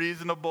perfectly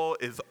reasonable,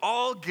 is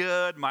all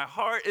good, my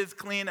heart is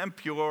clean and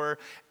pure,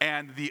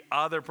 and the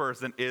other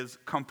person is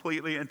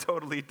completely and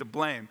totally to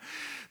blame.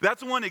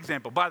 That's one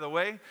example. By the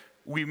way,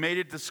 we made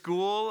it to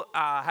school,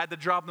 had to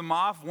drop them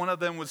off. One of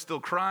them was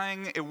still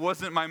crying. It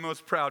wasn't my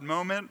most proud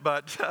moment,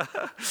 but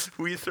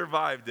we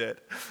survived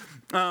it.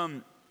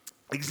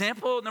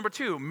 Example number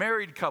 2,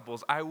 married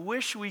couples. I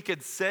wish we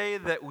could say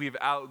that we've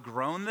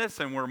outgrown this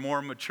and we're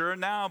more mature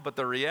now, but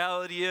the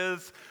reality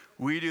is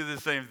we do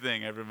the same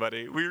thing,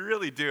 everybody. We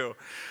really do.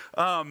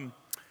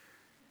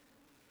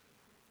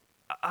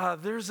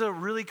 There's a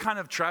really kind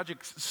of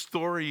tragic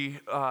story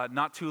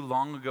not too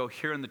long ago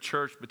here in the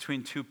church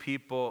between two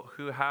people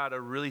who had a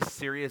really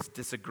serious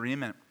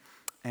disagreement.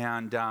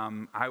 And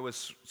I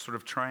was sort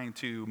of trying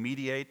to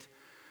mediate.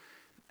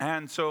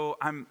 And so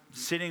I'm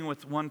sitting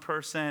with one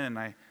person and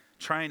I'm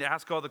trying to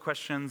ask all the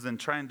questions and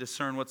trying to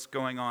discern what's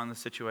going on in the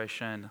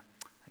situation.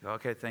 I go,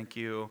 okay, thank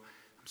you.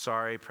 I'm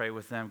sorry, pray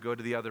with them. Go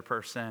to the other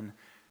person.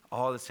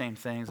 All the same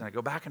things. And I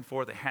go back and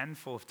forth a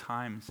handful of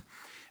times.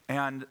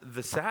 And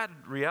the sad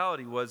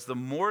reality was the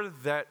more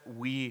that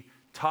we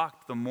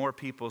talked, the more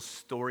people's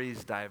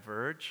stories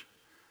diverge,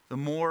 the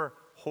more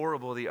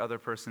horrible the other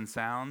person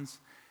sounds,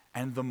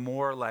 and the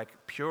more like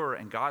pure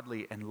and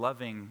godly and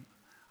loving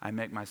I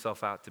make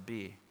myself out to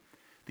be.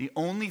 The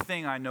only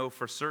thing I know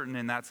for certain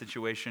in that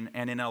situation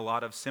and in a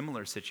lot of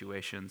similar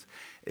situations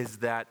is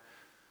that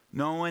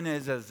no one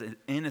is as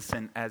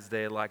innocent as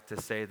they like to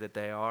say that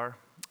they are,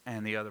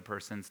 and the other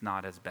person's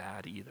not as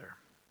bad either.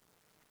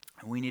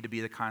 And we need to be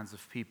the kinds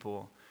of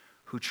people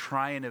who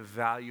try and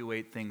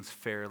evaluate things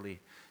fairly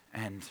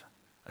and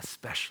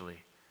especially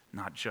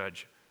not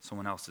judge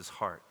someone else's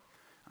heart.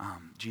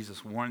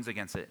 Jesus warns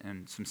against it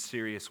in some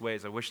serious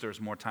ways. I wish there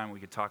was more time we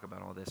could talk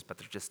about all this, but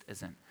there just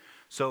isn't.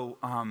 So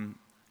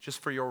just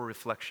for your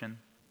reflection,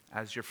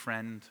 as your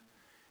friend,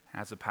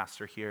 as a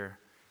pastor here,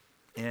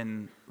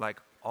 in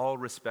like all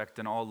respect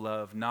and all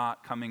love,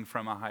 not coming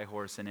from a high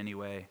horse in any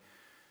way,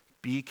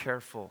 be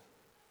careful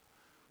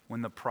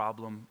when the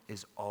problem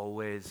is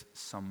always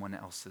someone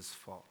else's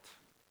fault.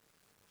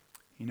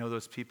 You know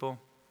those people?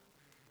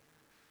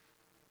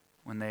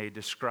 When they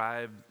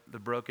describe the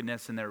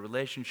brokenness in their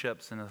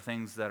relationships and the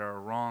things that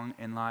are wrong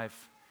in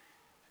life,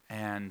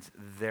 and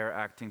they're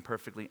acting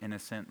perfectly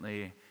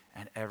innocently,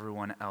 and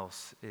everyone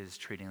else is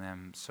treating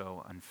them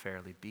so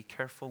unfairly. Be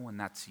careful when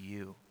that's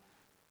you.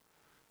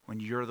 When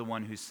you're the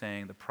one who's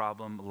saying the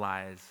problem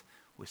lies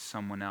with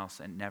someone else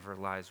and never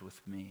lies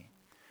with me.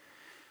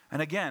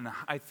 And again,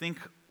 I think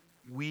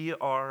we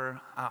are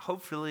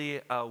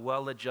hopefully a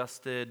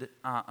well-adjusted,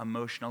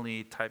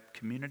 emotionally type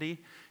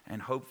community,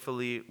 and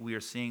hopefully we are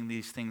seeing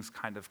these things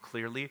kind of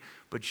clearly.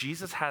 But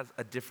Jesus has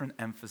a different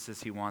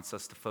emphasis he wants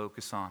us to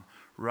focus on.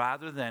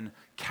 Rather than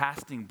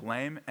casting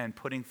blame and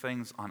putting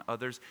things on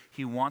others,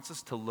 he wants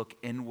us to look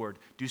inward,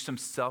 do some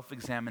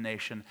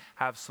self-examination,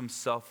 have some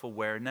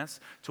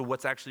self-awareness to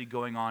what's actually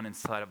going on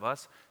inside of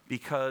us,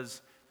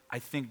 because I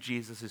think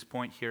Jesus'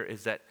 point here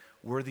is that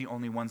we're the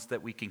only ones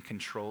that we can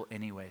control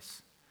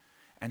anyways.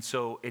 And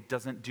so it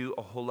doesn't do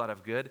a whole lot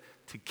of good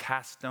to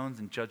cast stones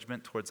and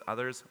judgment towards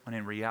others, when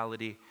in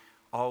reality,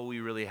 all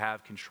we really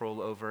have control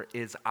over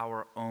is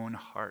our own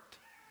heart.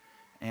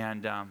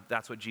 And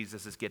that's what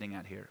Jesus is getting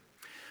at here.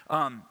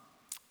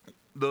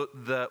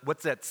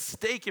 What's at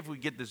stake if we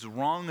get this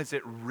wrong is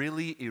it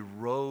really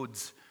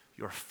erodes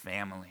your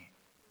family.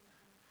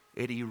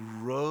 It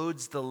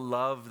erodes the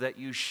love that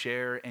you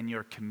share in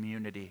your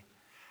community.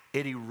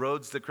 It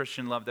erodes the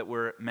Christian love that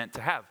we're meant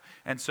to have.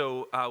 And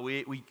so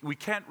we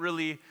can't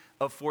really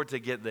afford to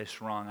get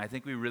this wrong. I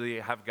think we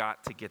really have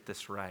got to get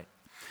this right.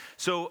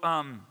 So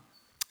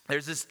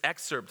there's this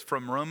excerpt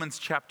from Romans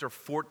chapter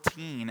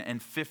 14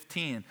 and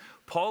 15.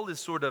 Paul is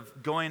sort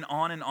of going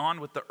on and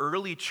on with the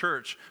early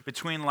church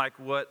between like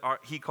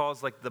he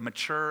calls like the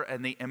mature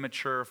and the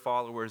immature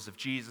followers of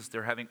Jesus.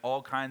 They're having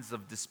all kinds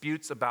of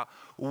disputes about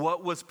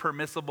what was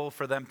permissible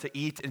for them to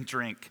eat and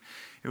drink.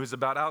 It was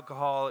about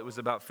alcohol. It was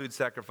about food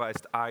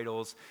sacrificed to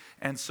idols.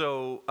 And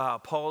so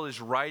Paul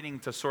is writing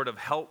to sort of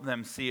help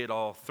them see it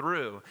all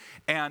through.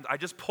 And I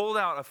just pulled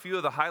out a few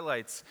of the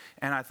highlights,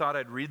 and I thought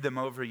I'd read them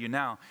over you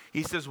now.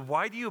 He says,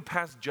 "Why do you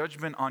pass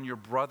judgment on your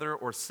brother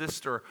or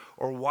sister,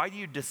 or why do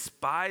you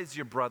despise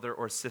your brother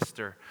or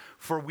sister?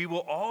 For we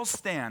will all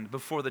stand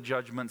before the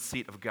judgment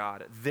seat of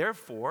God.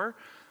 Therefore,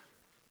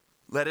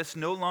 let us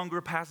no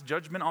longer pass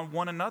judgment on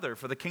one another,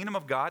 for the kingdom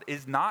of God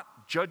is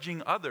not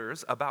judging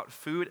others about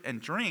food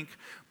and drink,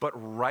 but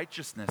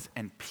righteousness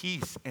and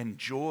peace and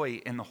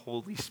joy in the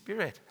Holy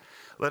Spirit.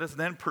 Let us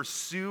then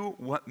pursue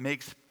what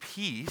makes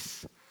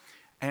peace,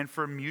 and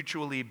for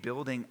mutually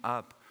building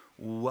up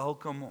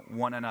welcome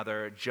one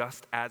another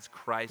just as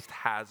Christ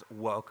has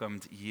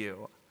welcomed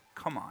you.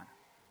 Come on.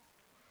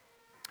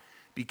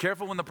 Be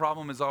careful when the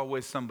problem is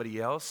always somebody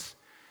else.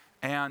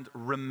 And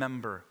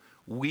remember,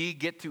 we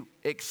get to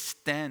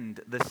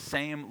extend the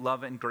same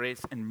love and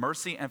grace and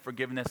mercy and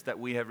forgiveness that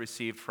we have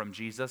received from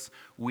Jesus.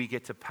 We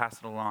get to pass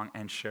it along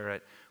and share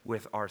it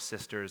with our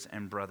sisters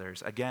and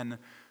brothers. Again,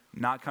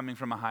 not coming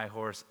from a high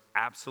horse,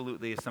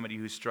 absolutely as somebody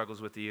who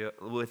struggles with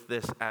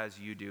this as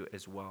you do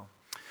as well.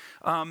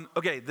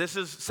 Okay, this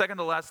is second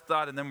to last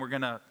thought, and then we're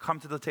going to come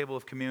to the table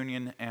of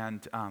communion,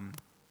 and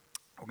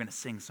we're going to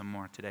sing some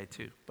more today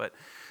too. But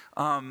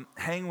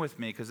hang with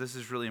me because this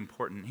is really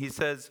important. He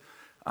says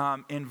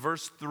in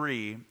verse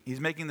 3,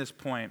 he's making this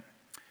point,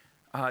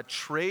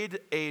 trade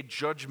a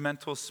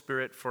judgmental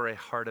spirit for a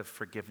heart of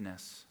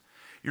forgiveness.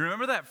 You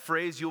remember that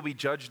phrase, you'll be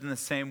judged in the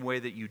same way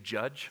that you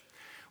judge?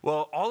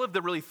 Well, all of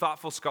the really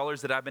thoughtful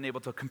scholars that I've been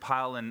able to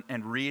compile and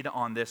read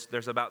on this,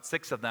 there's about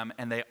 6 of them,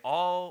 and they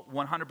all,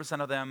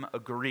 100% of them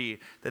agree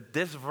that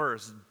this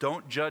verse,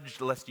 don't judge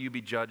lest you be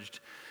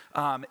judged,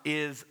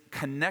 is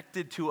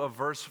connected to a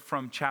verse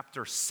from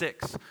chapter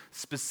 6,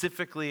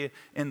 specifically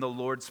in the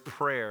Lord's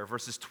Prayer,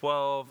 verses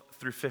 12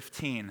 through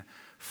 15.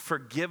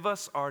 Forgive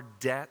us our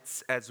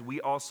debts as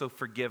we also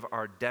forgive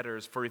our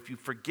debtors. For if you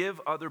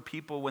forgive other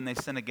people when they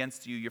sin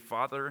against you, your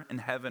Father in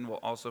heaven will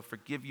also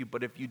forgive you.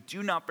 But if you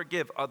do not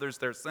forgive others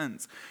their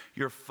sins,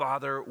 your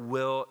Father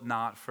will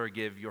not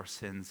forgive your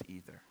sins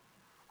either.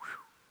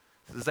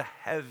 This is a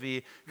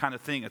heavy kind of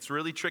thing. It's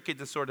really tricky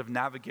to sort of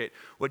navigate.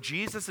 What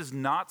Jesus is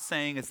not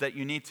saying is that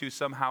you need to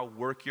somehow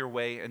work your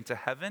way into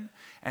heaven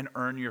and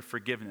earn your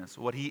forgiveness.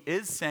 What he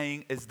is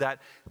saying is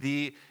that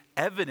the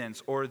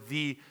evidence or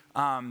the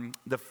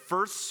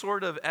first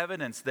sort of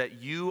evidence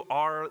that you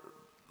are,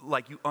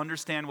 like you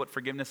understand what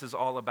forgiveness is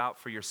all about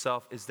for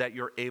yourself is that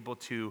you're able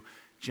to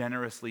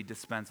generously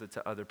dispense it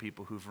to other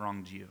people who've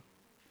wronged you.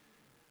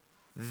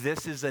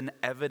 This is an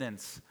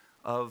evidence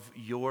of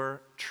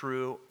your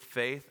true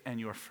faith and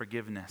your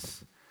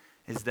forgiveness,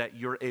 is that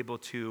you're able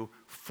to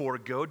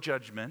forego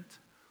judgment,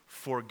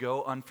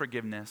 forego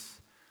unforgiveness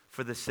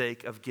for the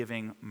sake of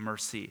giving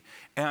mercy.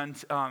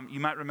 And you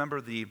might remember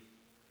the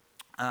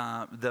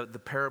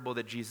parable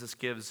that Jesus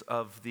gives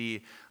of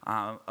the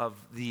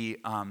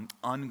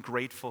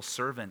ungrateful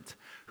servant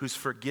who's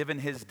forgiven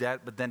his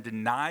debt, but then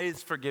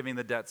denies forgiving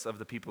the debts of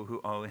the people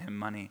who owe him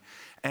money.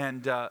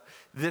 And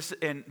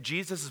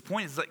Jesus'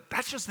 point is like,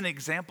 that's just an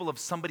example of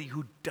somebody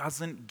who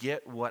doesn't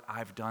get what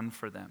I've done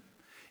for them.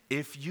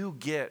 If you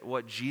get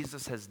what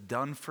Jesus has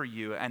done for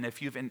you, and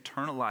if you've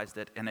internalized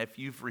it, and if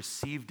you've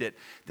received it,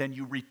 then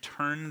you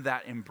return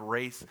that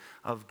embrace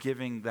of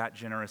giving that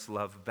generous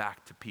love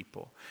back to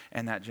people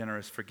and that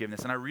generous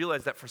forgiveness. And I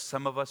realize that for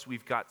some of us,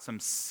 we've got some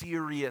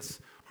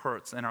serious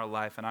hurts in our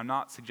life, and I'm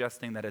not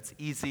suggesting that it's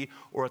easy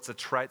or it's a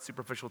trite,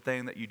 superficial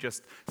thing that you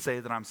just say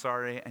that I'm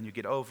sorry and you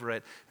get over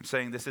it. I'm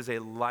saying this is a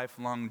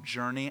lifelong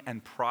journey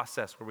and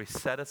process where we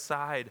set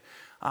aside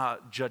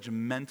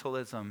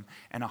judgmentalism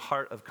and a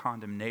heart of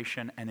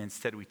condemnation, and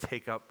instead we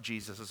take up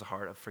Jesus'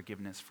 heart of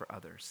forgiveness for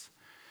others.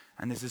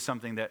 And this is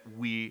something that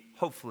we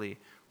hopefully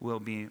will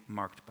be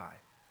marked by.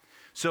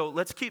 So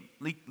let's keep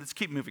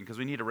moving because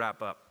we need to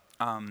wrap up.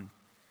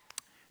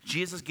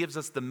 Jesus gives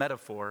us the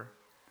metaphor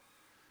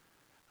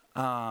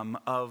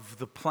of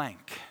the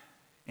plank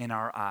in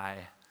our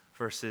eye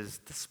versus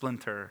the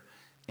splinter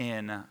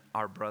in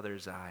our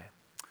brother's eye.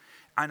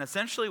 And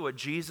essentially what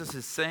Jesus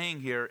is saying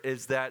here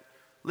is that,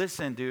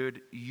 listen,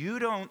 dude, you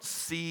don't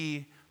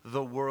see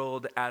the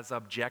world as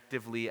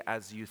objectively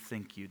as you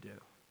think you do.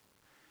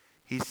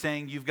 He's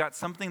saying you've got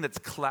something that's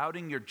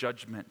clouding your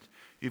judgment.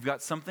 You've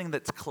got something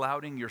that's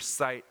clouding your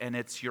sight, and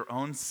it's your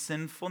own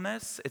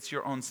sinfulness. It's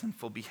your own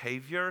sinful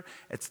behavior.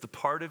 It's the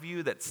part of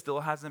you that still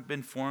hasn't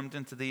been formed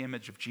into the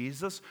image of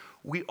Jesus.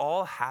 We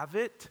all have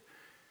it,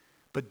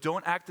 but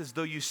don't act as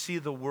though you see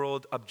the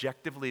world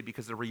objectively,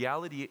 because the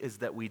reality is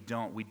that we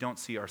don't. We don't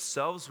see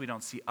ourselves, we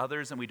don't see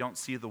others, and we don't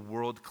see the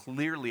world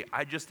clearly.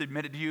 I just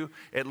admitted to you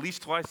at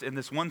least twice in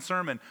this one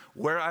sermon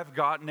where I've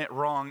gotten it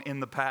wrong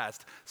in the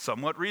past,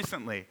 somewhat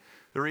recently.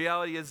 The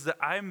reality is that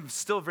I'm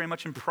still very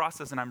much in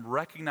process, and I'm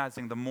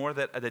recognizing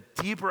the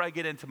deeper I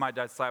get into my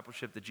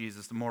discipleship to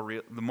Jesus, the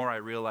more I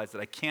realize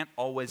that I can't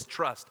always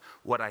trust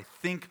what I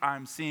think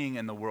I'm seeing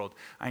in the world.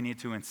 I need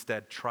to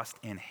instead trust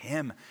in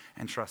Him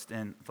and trust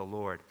in the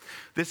Lord.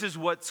 This is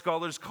what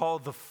scholars call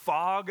the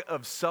fog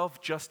of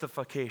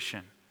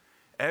self-justification.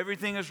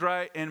 Everything is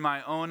right in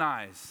my own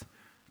eyes.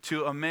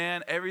 To a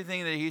man,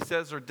 everything that he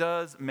says or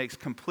does makes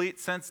complete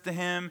sense to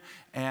him,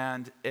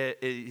 and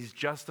he's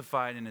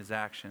justified in his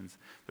actions.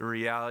 The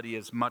reality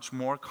is much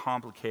more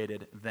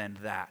complicated than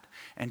that.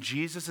 And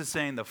Jesus is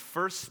saying the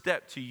first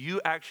step to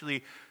you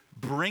actually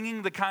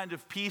bringing the kind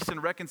of peace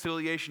and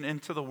reconciliation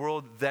into the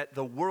world that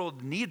the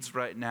world needs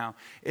right now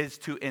is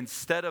to,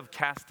 instead of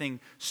casting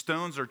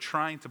stones or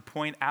trying to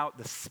point out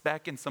the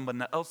speck in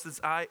someone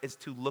else's eye, is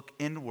to look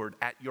inward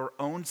at your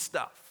own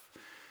stuff.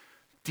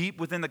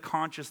 Deep within the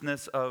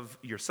consciousness of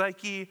your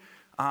psyche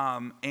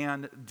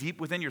and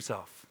deep within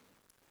yourself.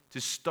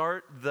 to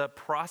start the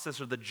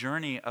process or the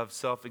journey of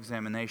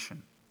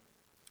self-examination.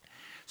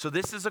 So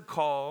this is a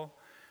call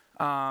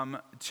so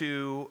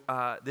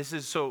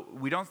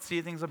we don't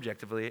see things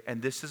objectively,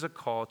 and this is a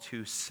call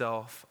to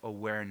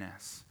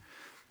self-awareness.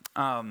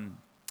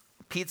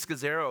 Pete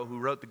Scazzaro, who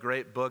wrote the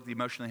great book, The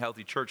Emotionally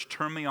Healthy Church,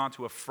 turned me on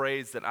to a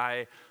phrase that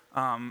I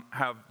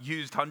have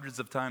used hundreds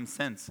of times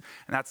since,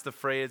 and that's the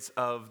phrase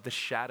of the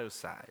shadow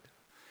side.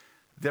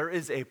 There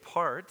is a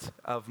part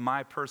of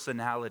my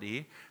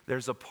personality,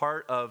 there's a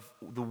part of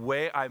the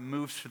way I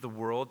move through the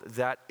world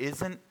that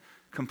isn't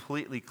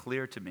completely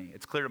clear to me.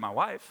 It's clear to my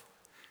wife.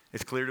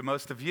 It's clear to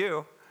most of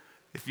you,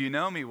 if you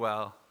know me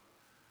well.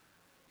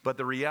 But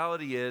the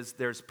reality is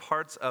there's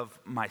parts of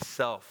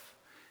myself,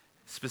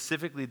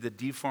 specifically the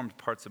deformed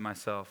parts of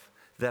myself,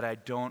 that I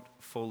don't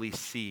fully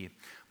see.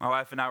 My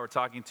wife and I were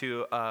talking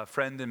to a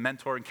friend and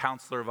mentor and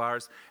counselor of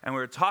ours, and we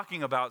were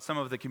talking about some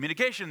of the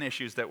communication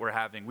issues that we're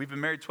having. We've been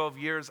married 12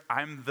 years.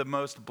 I'm the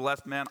most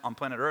blessed man on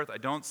planet Earth. I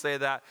don't say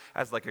that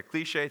as like a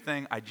cliche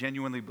thing. I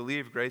genuinely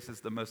believe Grace is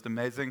the most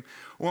amazing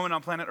woman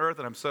on planet Earth,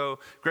 and I'm so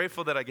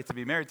grateful that I get to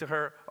be married to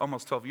her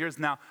almost 12 years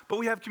now. But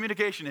we have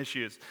communication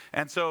issues,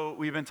 and so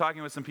we've been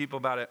talking with some people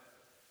about it.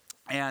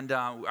 And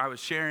I was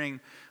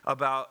sharing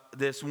about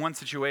this one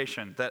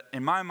situation that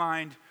in my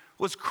mind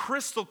was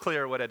crystal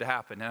clear what had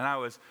happened. And I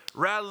was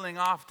rattling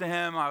off to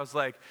him. I was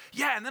like,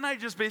 yeah. And then I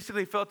just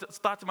basically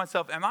thought to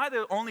myself, am I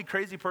the only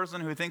crazy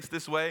person who thinks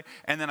this way?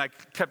 And then I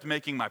kept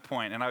making my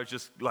point, and I was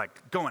just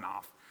like going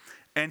off.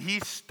 And he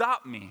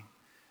stopped me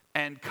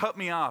and cut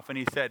me off, and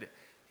he said,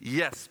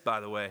 yes, by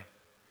the way.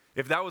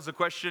 If that was a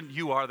question,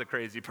 you are the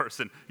crazy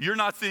person. You're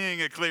not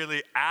seeing it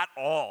clearly at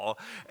all.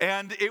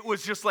 And it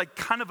was just like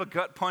kind of a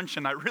gut punch,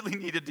 and I really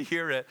needed to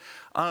hear it.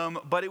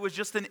 But it was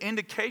just an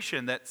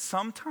indication that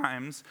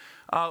sometimes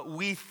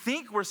we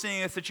think we're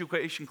seeing a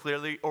situation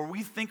clearly, or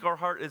we think our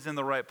heart is in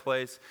the right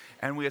place,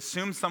 and we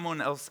assume someone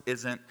else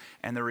isn't.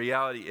 And the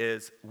reality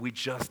is we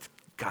just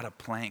got a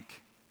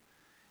plank,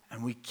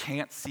 and we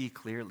can't see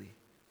clearly.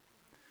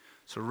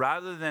 So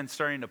rather than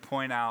starting to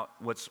point out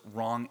what's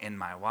wrong in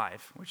my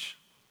wife, which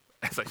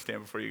as I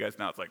stand before you guys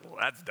now, it's like, well,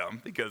 that's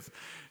dumb because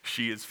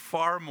she is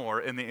far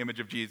more in the image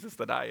of Jesus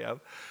than I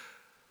am.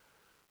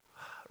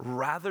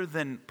 Rather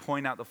than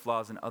point out the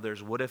flaws in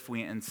others, what if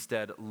we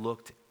instead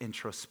looked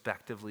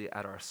introspectively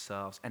at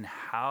ourselves, and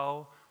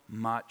how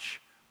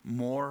much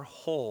more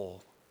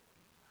whole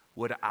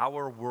would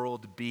our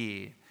world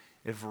be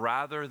if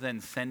rather than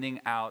sending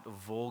out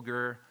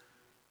vulgar,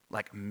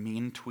 like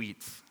mean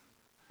tweets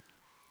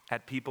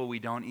at people we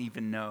don't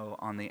even know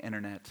on the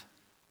internet,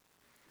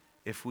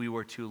 if we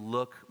were to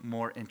look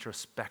more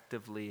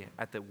introspectively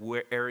at the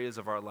areas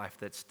of our life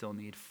that still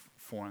need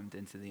formed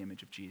into the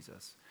image of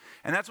Jesus.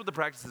 And that's what the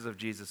practices of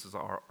Jesus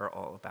are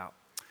all about.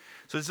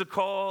 So it's a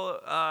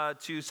call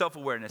to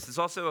self-awareness. It's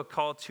also a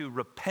call to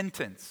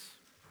repentance.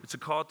 It's a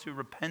call to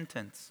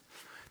repentance.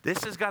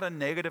 This has got a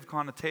negative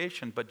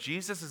connotation, but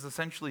Jesus is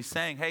essentially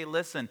saying, hey,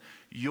 listen,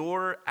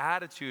 your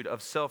attitude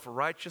of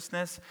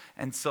self-righteousness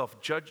and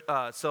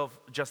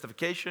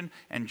self-justification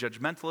and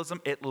judgmentalism,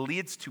 it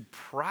leads to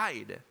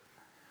pride.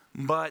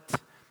 But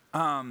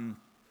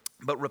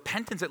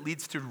repentance, it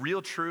leads to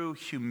real, true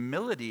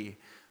humility.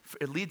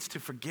 It leads to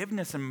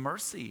forgiveness and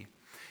mercy.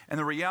 And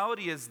the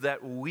reality is that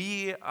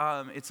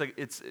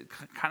it's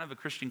kind of a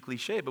Christian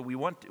cliche, but we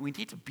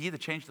need to be the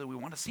change that we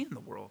want to see in the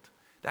world.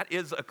 That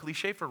is a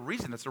cliche for a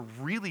reason. That's a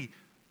really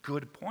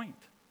good point.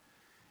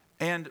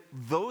 And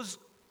those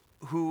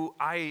who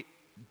I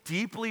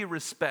deeply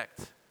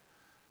respect,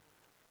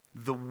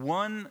 the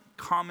one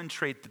common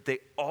trait that they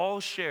all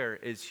share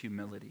is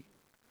humility.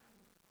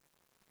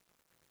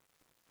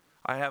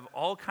 I have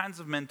all kinds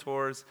of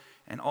mentors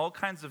and all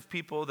kinds of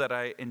people that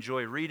I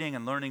enjoy reading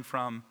and learning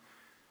from.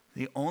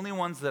 The only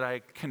ones that I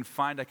can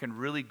find I can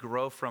really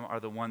grow from are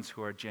the ones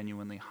who are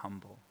genuinely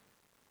humble.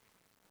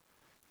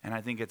 And I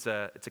think it's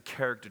a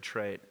character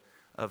trait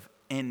of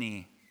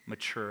any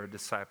mature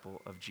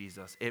disciple of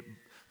Jesus.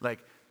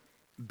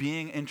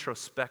 Being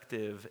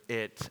introspective,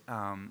 it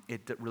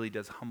really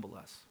does humble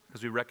us,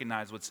 because we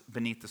recognize what's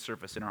beneath the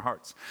surface in our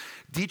hearts.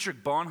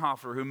 Dietrich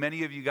Bonhoeffer, who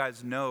many of you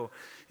guys know,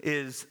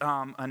 is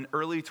an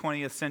early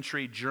 20th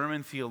century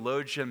German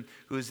theologian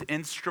who is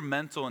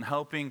instrumental in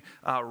helping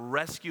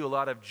rescue a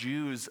lot of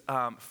Jews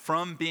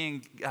from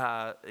being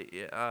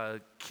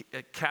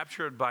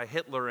captured by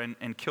Hitler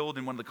and killed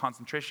in one of the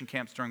concentration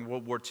camps during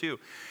World War II.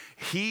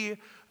 He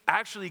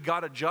actually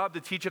got a job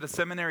to teach at a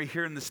seminary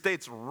here in the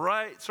States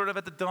right sort of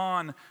at the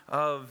dawn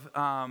of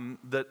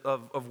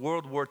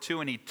World War II,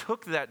 and he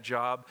took that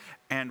job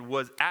and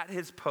was at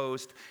his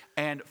post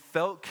and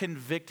felt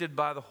convicted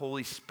by the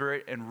Holy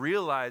Spirit and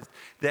realized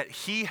that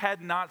he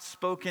had not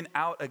spoken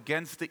out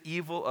against the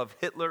evil of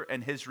Hitler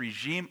and his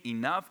regime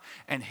enough,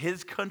 and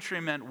his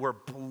countrymen were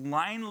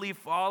blindly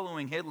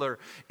following Hitler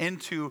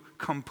into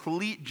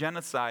complete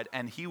genocide,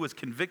 and he was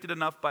convicted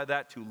enough by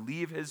that to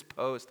leave his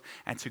post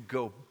and to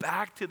go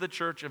back to the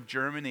Church of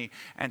Germany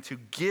and to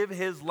give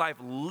his life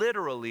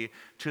literally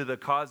to the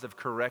cause of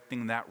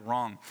correcting that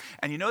wrong.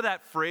 And you know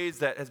that phrase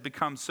that has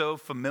become so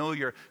familiar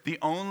earlier, the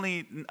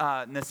only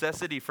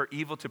necessity for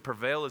evil to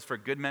prevail is for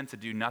good men to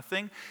do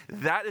nothing.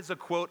 That is a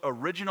quote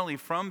originally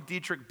from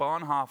Dietrich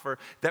Bonhoeffer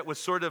that was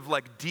sort of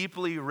like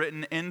deeply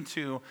written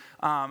into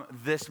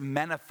this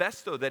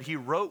manifesto that he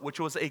wrote, which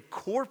was a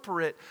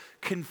corporate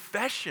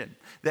confession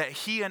that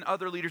he and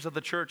other leaders of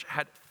the church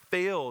had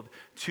failed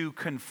to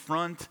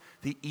confront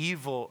the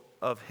evil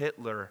of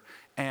Hitler.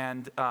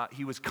 And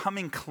he was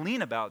coming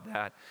clean about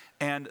that.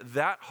 And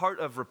that heart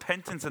of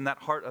repentance and that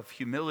heart of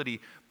humility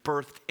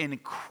birthed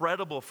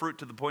incredible fruit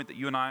to the point that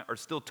you and I are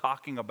still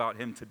talking about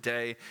him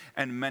today.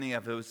 And many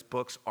of those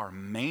books are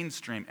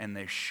mainstream, and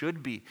they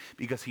should be,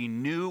 because he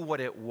knew what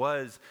it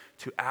was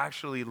to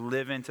actually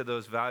live into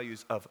those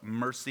values of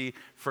mercy,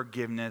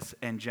 forgiveness,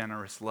 and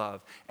generous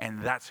love.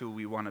 And that's who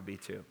we want to be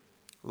too.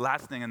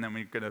 Last thing, and then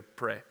we're going to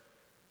pray.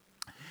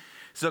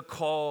 It's a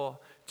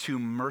call to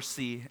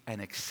mercy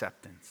and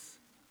acceptance.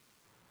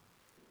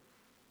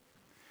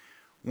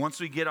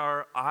 Once we get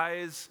our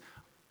eyes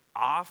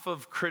off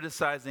of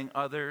criticizing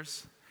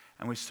others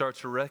and we start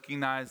to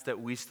recognize that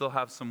we still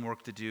have some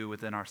work to do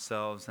within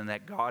ourselves and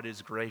that God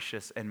is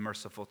gracious and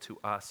merciful to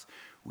us,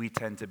 we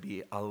tend to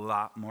be a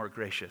lot more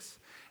gracious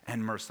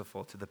and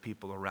merciful to the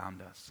people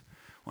around us.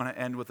 I want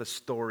to end with a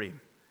story.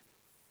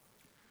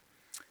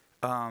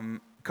 A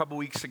couple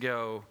weeks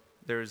ago,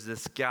 there's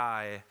this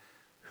guy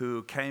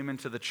who came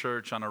into the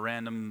church on a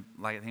random,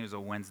 like I think it was a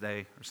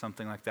Wednesday or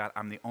something like that.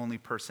 I'm the only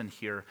person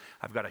here.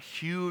 I've got a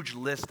huge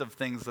list of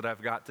things that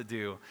I've got to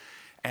do.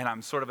 And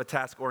I'm sort of a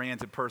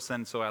task-oriented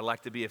person, so I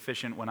like to be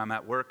efficient when I'm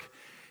at work.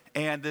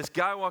 And this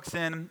guy walks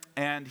in,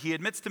 and he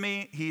admits to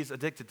me he's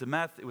addicted to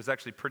meth. It was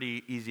actually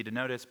pretty easy to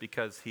notice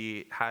because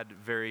he had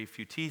very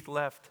few teeth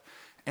left,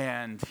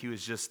 and he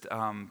was just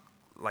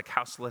like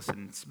houseless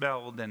and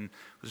smelled and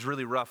was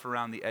really rough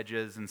around the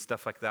edges and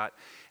stuff like that.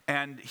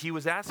 And he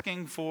was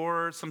asking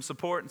for some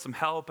support and some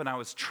help, and I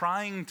was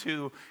trying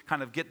to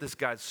kind of get this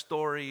guy's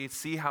story,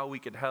 see how we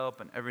could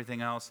help and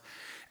everything else.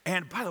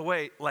 And by the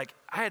way, like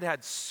I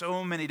had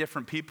so many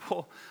different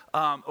people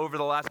over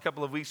the last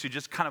couple of weeks who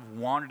just kind of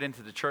wandered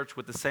into the church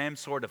with the same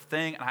sort of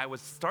thing, and I was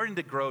starting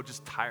to grow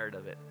just tired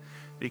of it.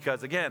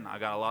 Because again, I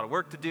got a lot of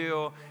work to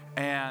do,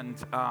 and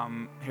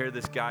here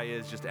this guy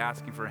is just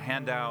asking for a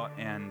handout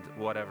and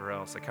whatever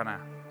else. I kind of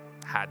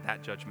had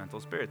that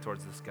judgmental spirit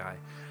towards this guy.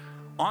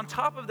 On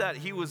top of that,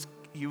 he was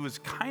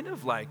kind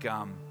of like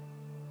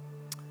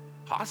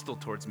hostile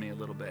towards me a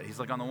little bit. He's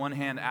like on the one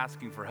hand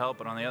asking for help,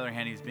 but on the other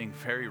hand, he's being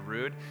very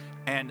rude.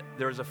 And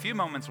there was a few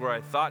moments where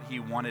I thought he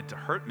wanted to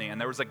hurt me. And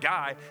there was a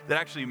guy that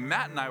actually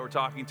Matt and I were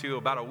talking to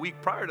about a week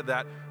prior to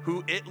that,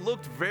 who it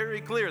looked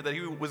very clear that he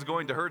was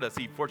going to hurt us.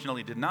 He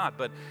fortunately did not.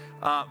 But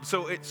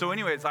so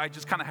anyways, I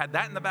just kind of had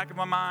that in the back of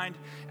my mind.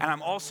 And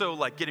I'm also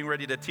like getting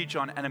ready to teach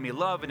on enemy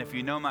love. And if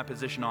you know my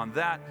position on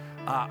that,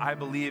 I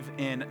believe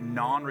in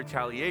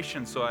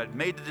non-retaliation. So I'd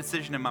made the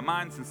decision in my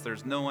mind, since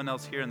there's no one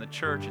else here in the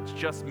church, it's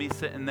just me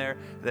sitting there,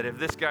 that if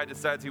this guy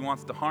decides he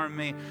wants to harm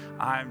me,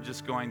 I'm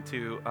just going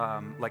to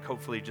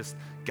hopefully just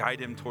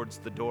guide him towards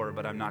the door,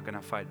 but I'm not going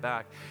to fight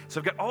back. So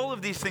I've got all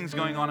of these things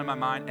going on in my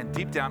mind, and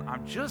deep down,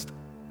 I'm just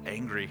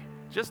angry,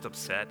 just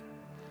upset.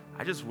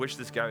 I just wish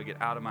this guy would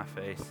get out of my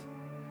face.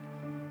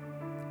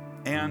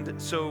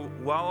 And so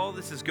while all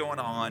this is going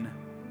on,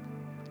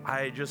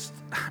 I just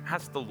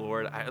asked the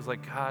Lord, I was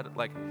like, God,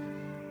 like,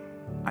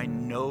 I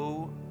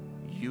know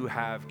you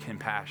have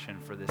compassion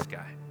for this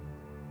guy.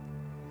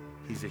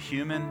 He's a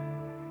human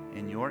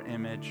in your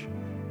image,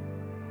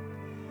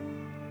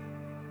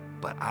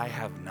 but I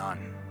have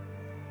none.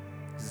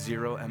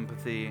 Zero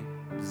empathy,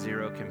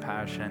 zero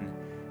compassion.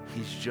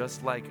 He's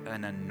just like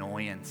an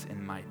annoyance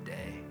in my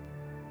day.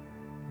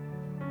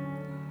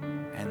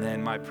 And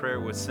then my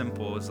prayer was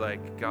simple. It was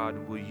like,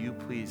 God, will you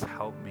please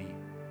help me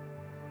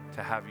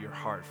to have your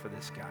heart for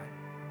this guy?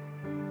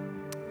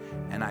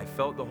 And I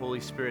felt the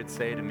Holy Spirit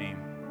say to me,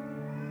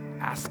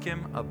 ask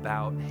him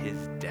about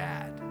his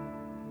dad.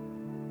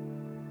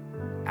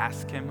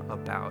 Ask him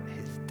about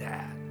his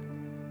dad.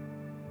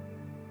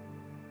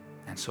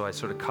 And so I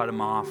sort of cut him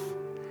off.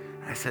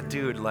 And I said,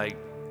 dude, like,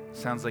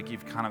 sounds like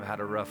you've kind of had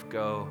a rough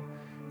go.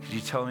 Could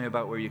you tell me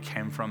about where you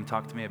came from?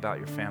 Talk to me about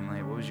your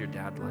family. What was your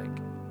dad like?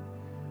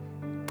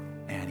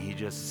 And he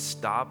just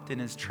stopped in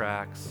his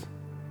tracks.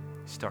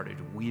 He started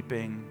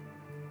weeping.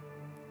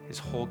 His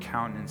whole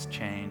countenance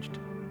changed.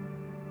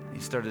 He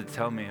started to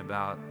tell me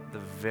about the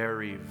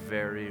very,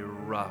 very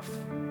rough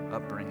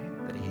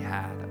upbringing that he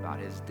had, about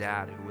his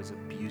dad who was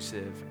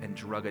abusive and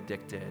drug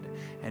addicted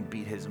and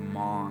beat his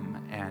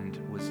mom and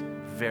was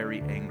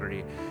very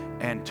angry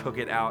and took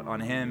it out on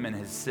him and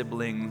his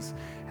siblings.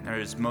 And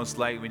there's most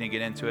likely, we didn't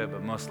get into it,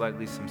 but most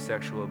likely some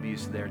sexual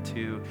abuse there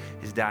too.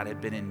 His dad had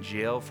been in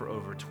jail for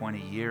over 20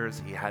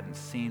 years. He hadn't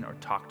seen or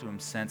talked to him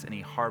since, and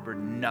he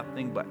harbored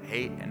nothing but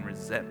hate and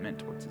resentment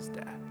towards his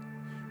dad.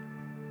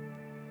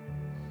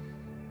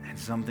 And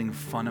something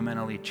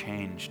fundamentally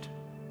changed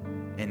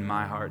in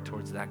my heart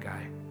towards that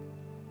guy.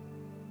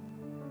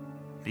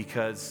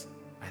 Because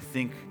I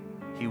think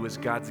he was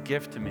God's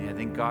gift to me. I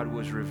think God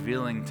was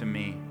revealing to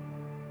me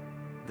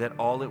that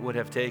all it would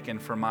have taken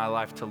for my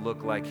life to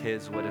look like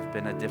his would have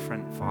been a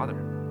different father.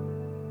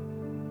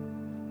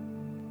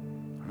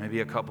 Or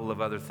maybe a couple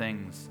of other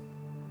things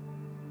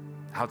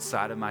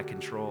outside of my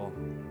control,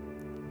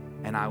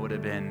 and I would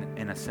have been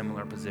in a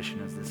similar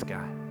position as this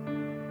guy.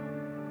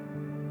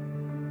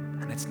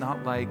 And it's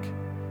not like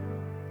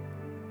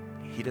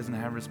he doesn't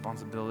have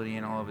responsibility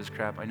in all of his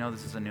crap. I know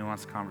this is a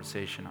nuanced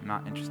conversation. I'm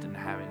not interested in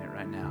having it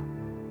right now.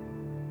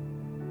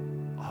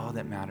 All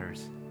that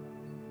matters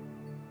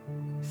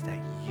is that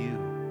you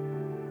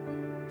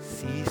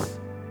cease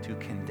to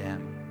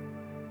condemn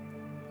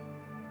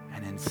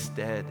and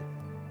instead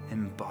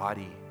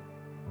embody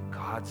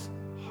God's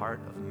heart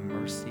of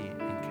mercy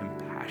and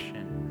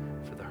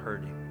compassion for the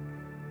hurting.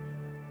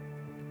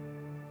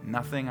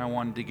 Nothing I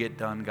wanted to get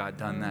done got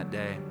done that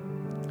day.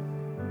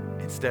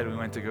 Instead, we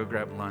went to go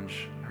grab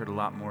lunch, heard a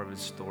lot more of his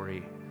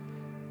story.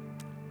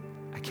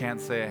 I can't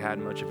say I had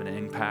much of an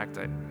impact.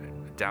 I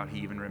doubt he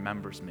even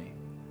remembers me.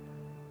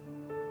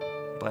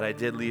 But I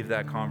did leave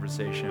that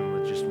conversation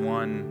with just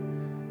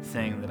one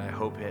thing that I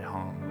hope hit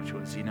home, which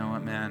was, you know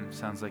what, man?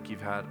 Sounds like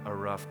you've had a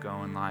rough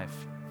go in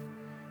life.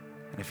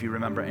 And if you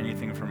remember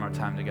anything from our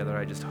time together,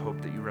 I just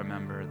hope that you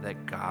remember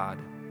that God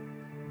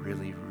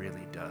really,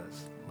 really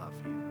does love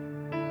you.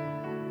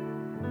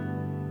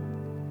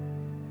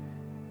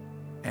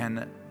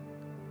 And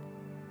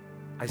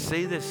I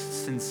say this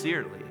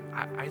sincerely.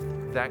 I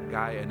think that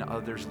guy and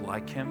others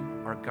like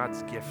him are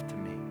God's gift to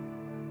me.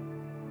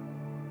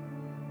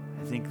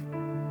 I think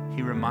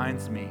he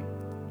reminds me,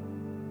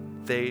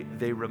 they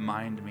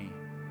remind me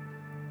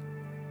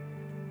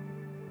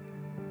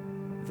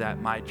that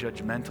my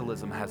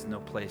judgmentalism has no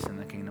place in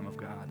the kingdom of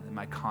God, that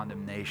my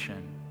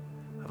condemnation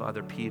of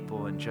other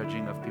people and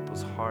judging of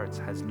people's hearts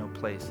has no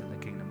place in the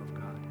kingdom of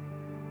God.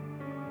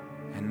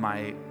 And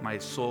my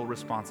sole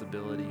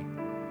responsibility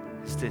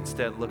is to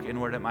instead look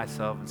inward at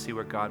myself and see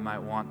where God might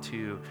want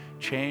to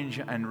change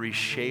and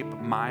reshape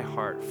my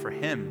heart for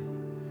him,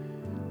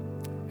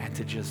 and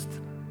to just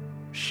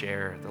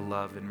share the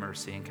love and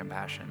mercy and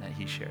compassion that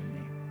he shared me.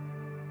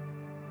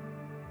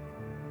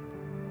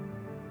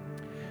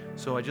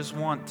 So I just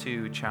want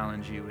to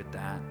challenge you with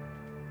that.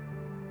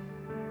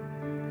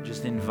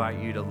 Just invite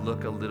you to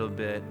look a little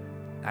bit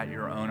at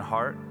your own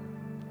heart.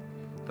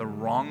 The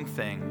wrong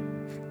thing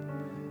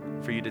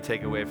for you to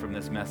take away from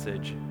this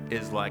message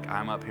is like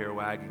I'm up here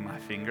wagging my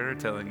finger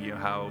telling you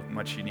how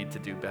much you need to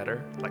do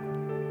better. Like,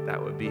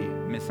 that would be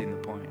missing the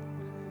point.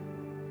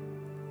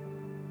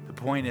 The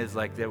point is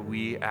like that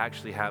we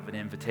actually have an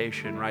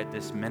invitation right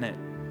this minute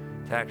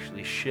to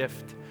actually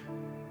shift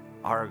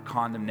our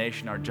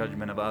condemnation, our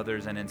judgment of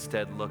others, and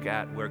instead look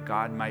at where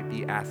God might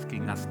be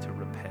asking us to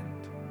repent.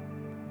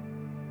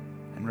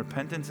 And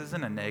repentance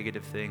isn't a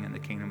negative thing in the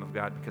kingdom of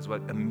God, because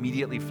what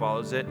immediately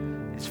follows it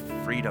is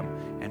freedom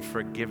and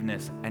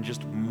forgiveness and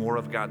just more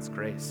of God's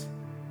grace.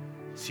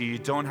 So you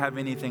don't have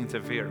anything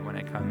to fear when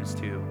it comes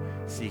to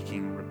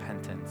seeking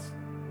repentance.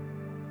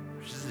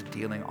 It's just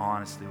dealing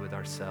honestly with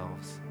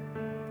ourselves.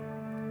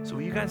 So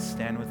will you guys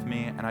stand with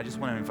me? And I just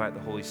want to invite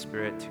the Holy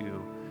Spirit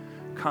to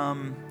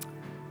come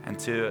and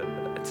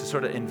to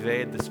sort of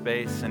invade the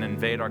space and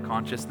invade our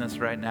consciousness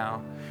right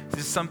now.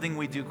 This is something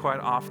we do quite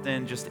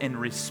often just in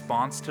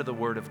response to the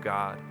Word of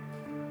God.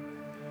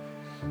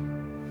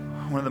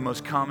 One of the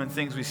most common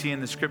things we see in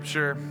the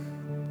Scripture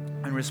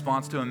in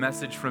response to a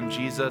message from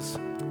Jesus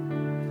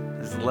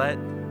is let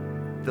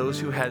those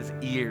who has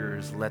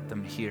ears, let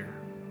them hear.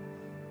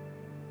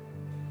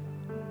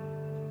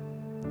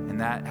 And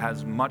that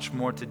has much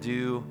more to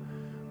do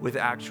with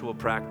actual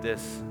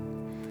practice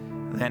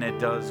than it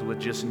does with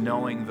just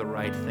knowing the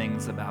right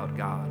things about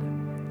God.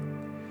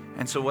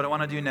 And so what I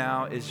want to do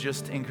now is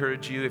just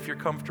encourage you, if you're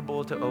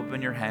comfortable, to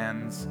open your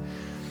hands,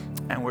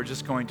 and we're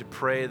just going to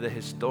pray the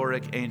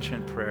historic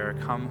ancient prayer,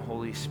 "Come,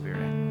 Holy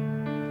Spirit."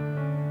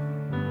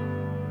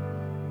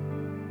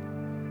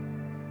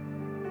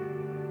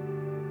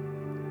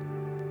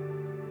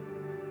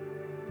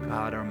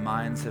 God, our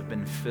minds have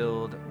been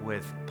filled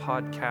with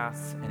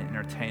podcasts and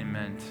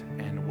entertainment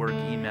and work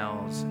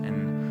emails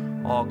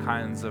and all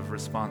kinds of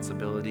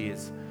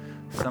responsibilities.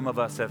 Some of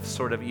us have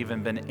sort of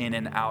even been in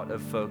and out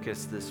of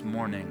focus this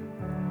morning.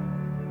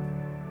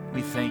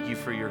 We thank you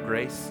for your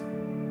grace.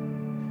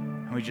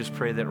 And we just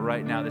pray that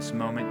right now, this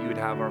moment, you would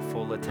have our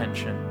full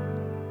attention.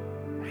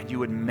 And you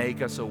would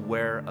make us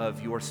aware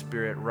of your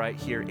Spirit right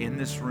here in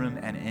this room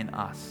and in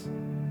us.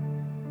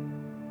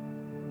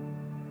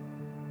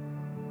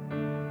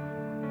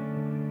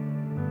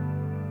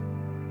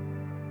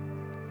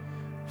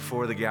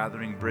 Before the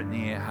gathering,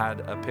 Brittany had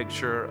a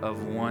picture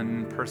of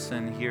one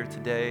person here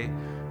today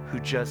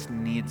who just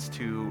needs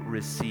to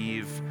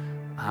receive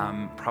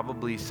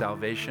probably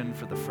salvation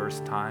for the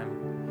first time.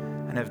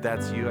 And if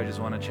that's you, I just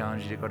want to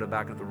challenge you to go to the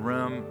back of the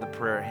room, the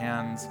prayer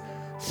hands.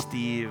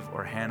 Steve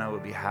or Hannah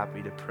would be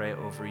happy to pray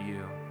over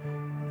you,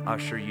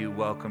 usher you,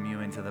 welcome you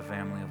into the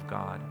family of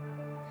God.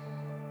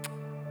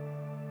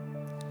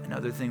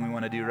 Another thing we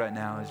want to do right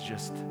now is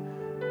just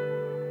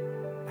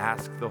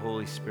ask the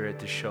Holy Spirit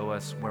to show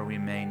us where we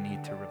may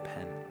need to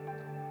repent.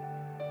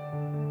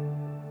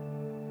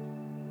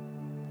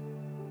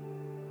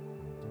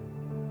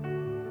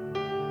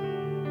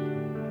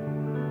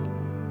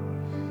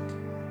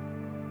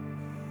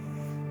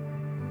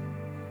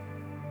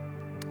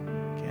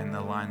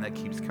 line that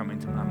keeps coming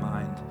to my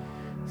mind,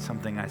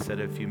 something I said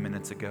a few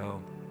minutes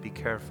ago. Be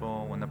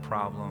careful when the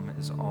problem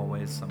is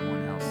always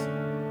someone else.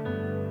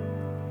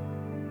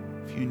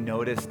 If you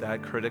notice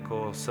that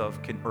critical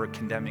or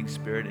condemning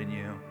spirit in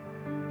you,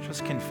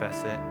 just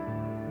confess it.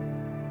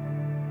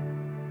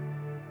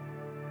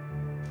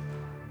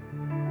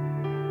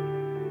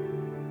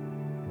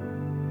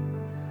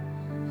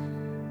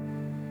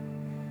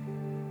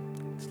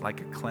 It's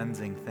like a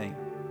cleansing thing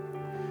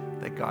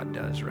that God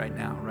does right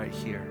now, right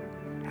here,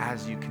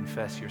 as you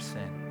confess your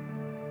sin.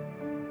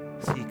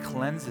 So he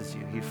cleanses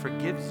you. He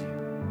forgives you.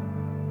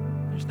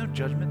 There's no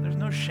judgment. There's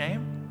no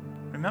shame.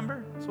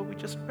 Remember? That's what we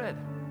just read.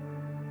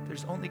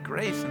 There's only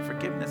grace and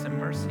forgiveness and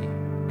mercy,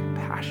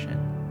 compassion.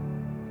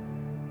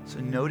 So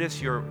notice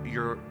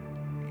the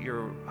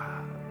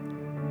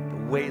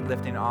weight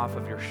lifting off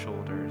of your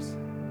shoulders.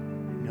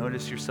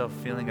 Notice yourself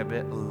feeling a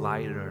bit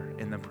lighter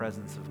in the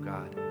presence of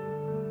God.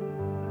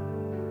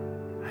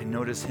 I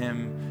notice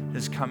him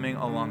just coming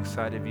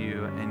alongside of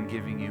you and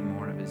giving you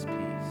more of his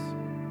peace.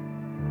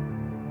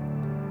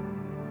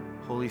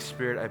 Holy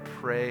Spirit, I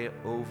pray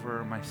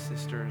over my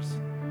sisters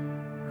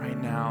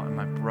right now and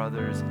my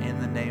brothers in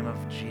the name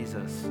of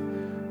Jesus.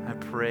 I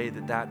pray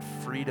that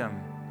freedom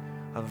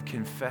of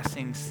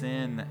confessing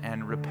sin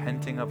and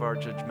repenting of our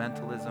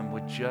judgmentalism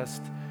would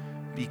just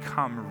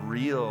become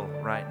real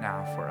right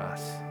now for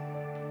us.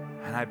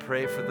 And I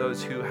pray for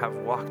those who have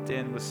walked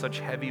in with such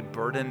heavy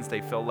burdens,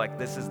 they feel like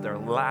this is their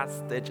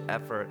last-ditch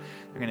effort.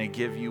 They're going to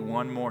give you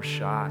one more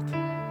shot.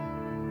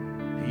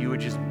 That you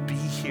would just be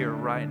here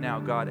right now,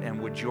 God,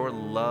 and would your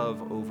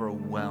love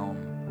overwhelm?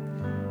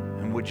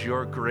 And would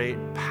your great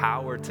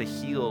power to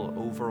heal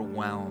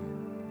overwhelm?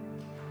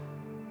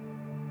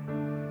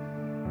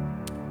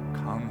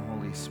 Come,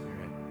 Holy Spirit.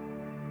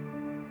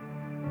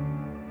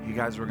 You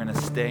guys, we're going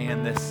to stay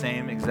in this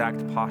same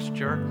exact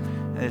posture,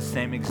 this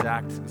same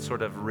exact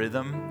sort of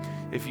rhythm,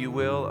 if you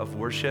will, of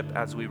worship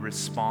as we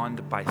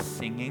respond by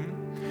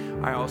singing.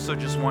 I also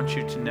just want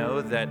you to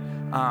know that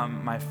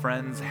my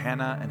friends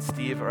Hannah and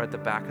Steve are at the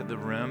back of the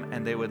room,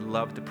 and they would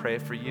love to pray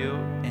for you.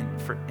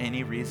 And for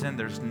any reason,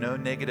 there's no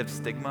negative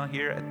stigma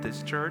here at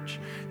this church,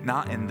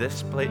 not in this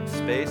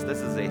space. This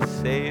is a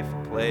safe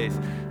place.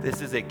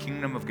 This is a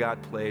kingdom of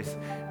God place,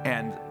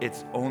 and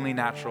it's only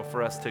natural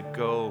for us to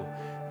go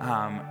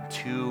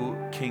to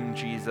King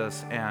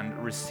Jesus and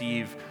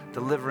receive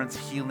deliverance,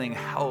 healing,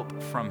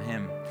 help from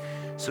him.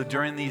 So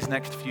during these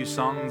next few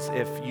songs,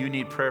 if you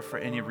need prayer for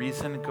any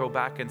reason, go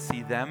back and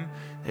see them.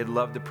 They'd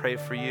love to pray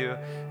for you.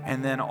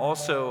 And then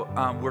also,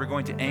 we're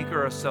going to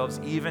anchor ourselves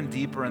even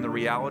deeper in the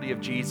reality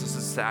of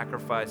Jesus'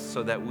 sacrifice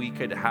so that we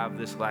could have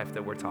this life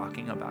that we're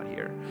talking about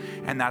here.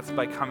 And that's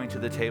by coming to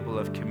the table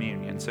of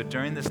communion. So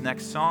during this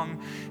next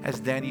song, as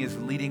Danny is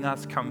leading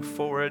us, come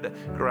forward,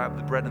 grab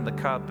the bread and the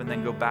cup, and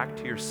then go back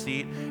to your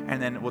seat.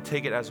 And then we'll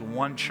take it as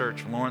one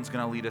church. Lauren's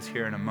going to lead us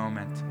here in a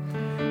moment.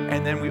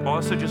 And then we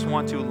also just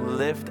want to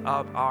lift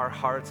up our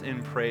hearts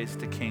in praise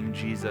to King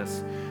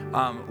Jesus.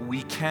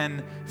 We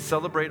can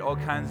celebrate all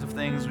kinds of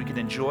things. We can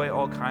enjoy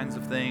all kinds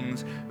of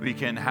things. We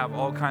can have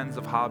all kinds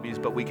of hobbies,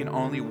 but we can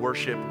only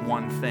worship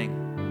one thing.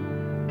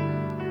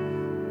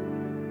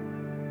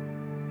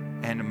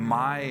 And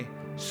my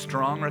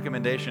strong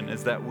recommendation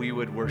is that we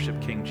would worship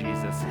King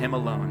Jesus, him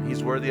alone.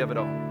 He's worthy of it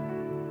all.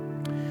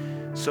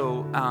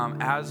 So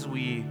as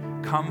we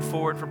come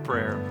forward for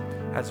prayer,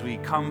 as we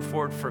come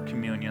forward for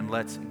communion,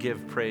 let's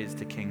give praise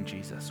to King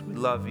Jesus. We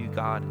love you,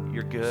 God.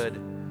 You're good.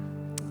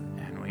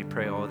 And we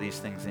pray all these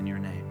things in your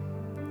name.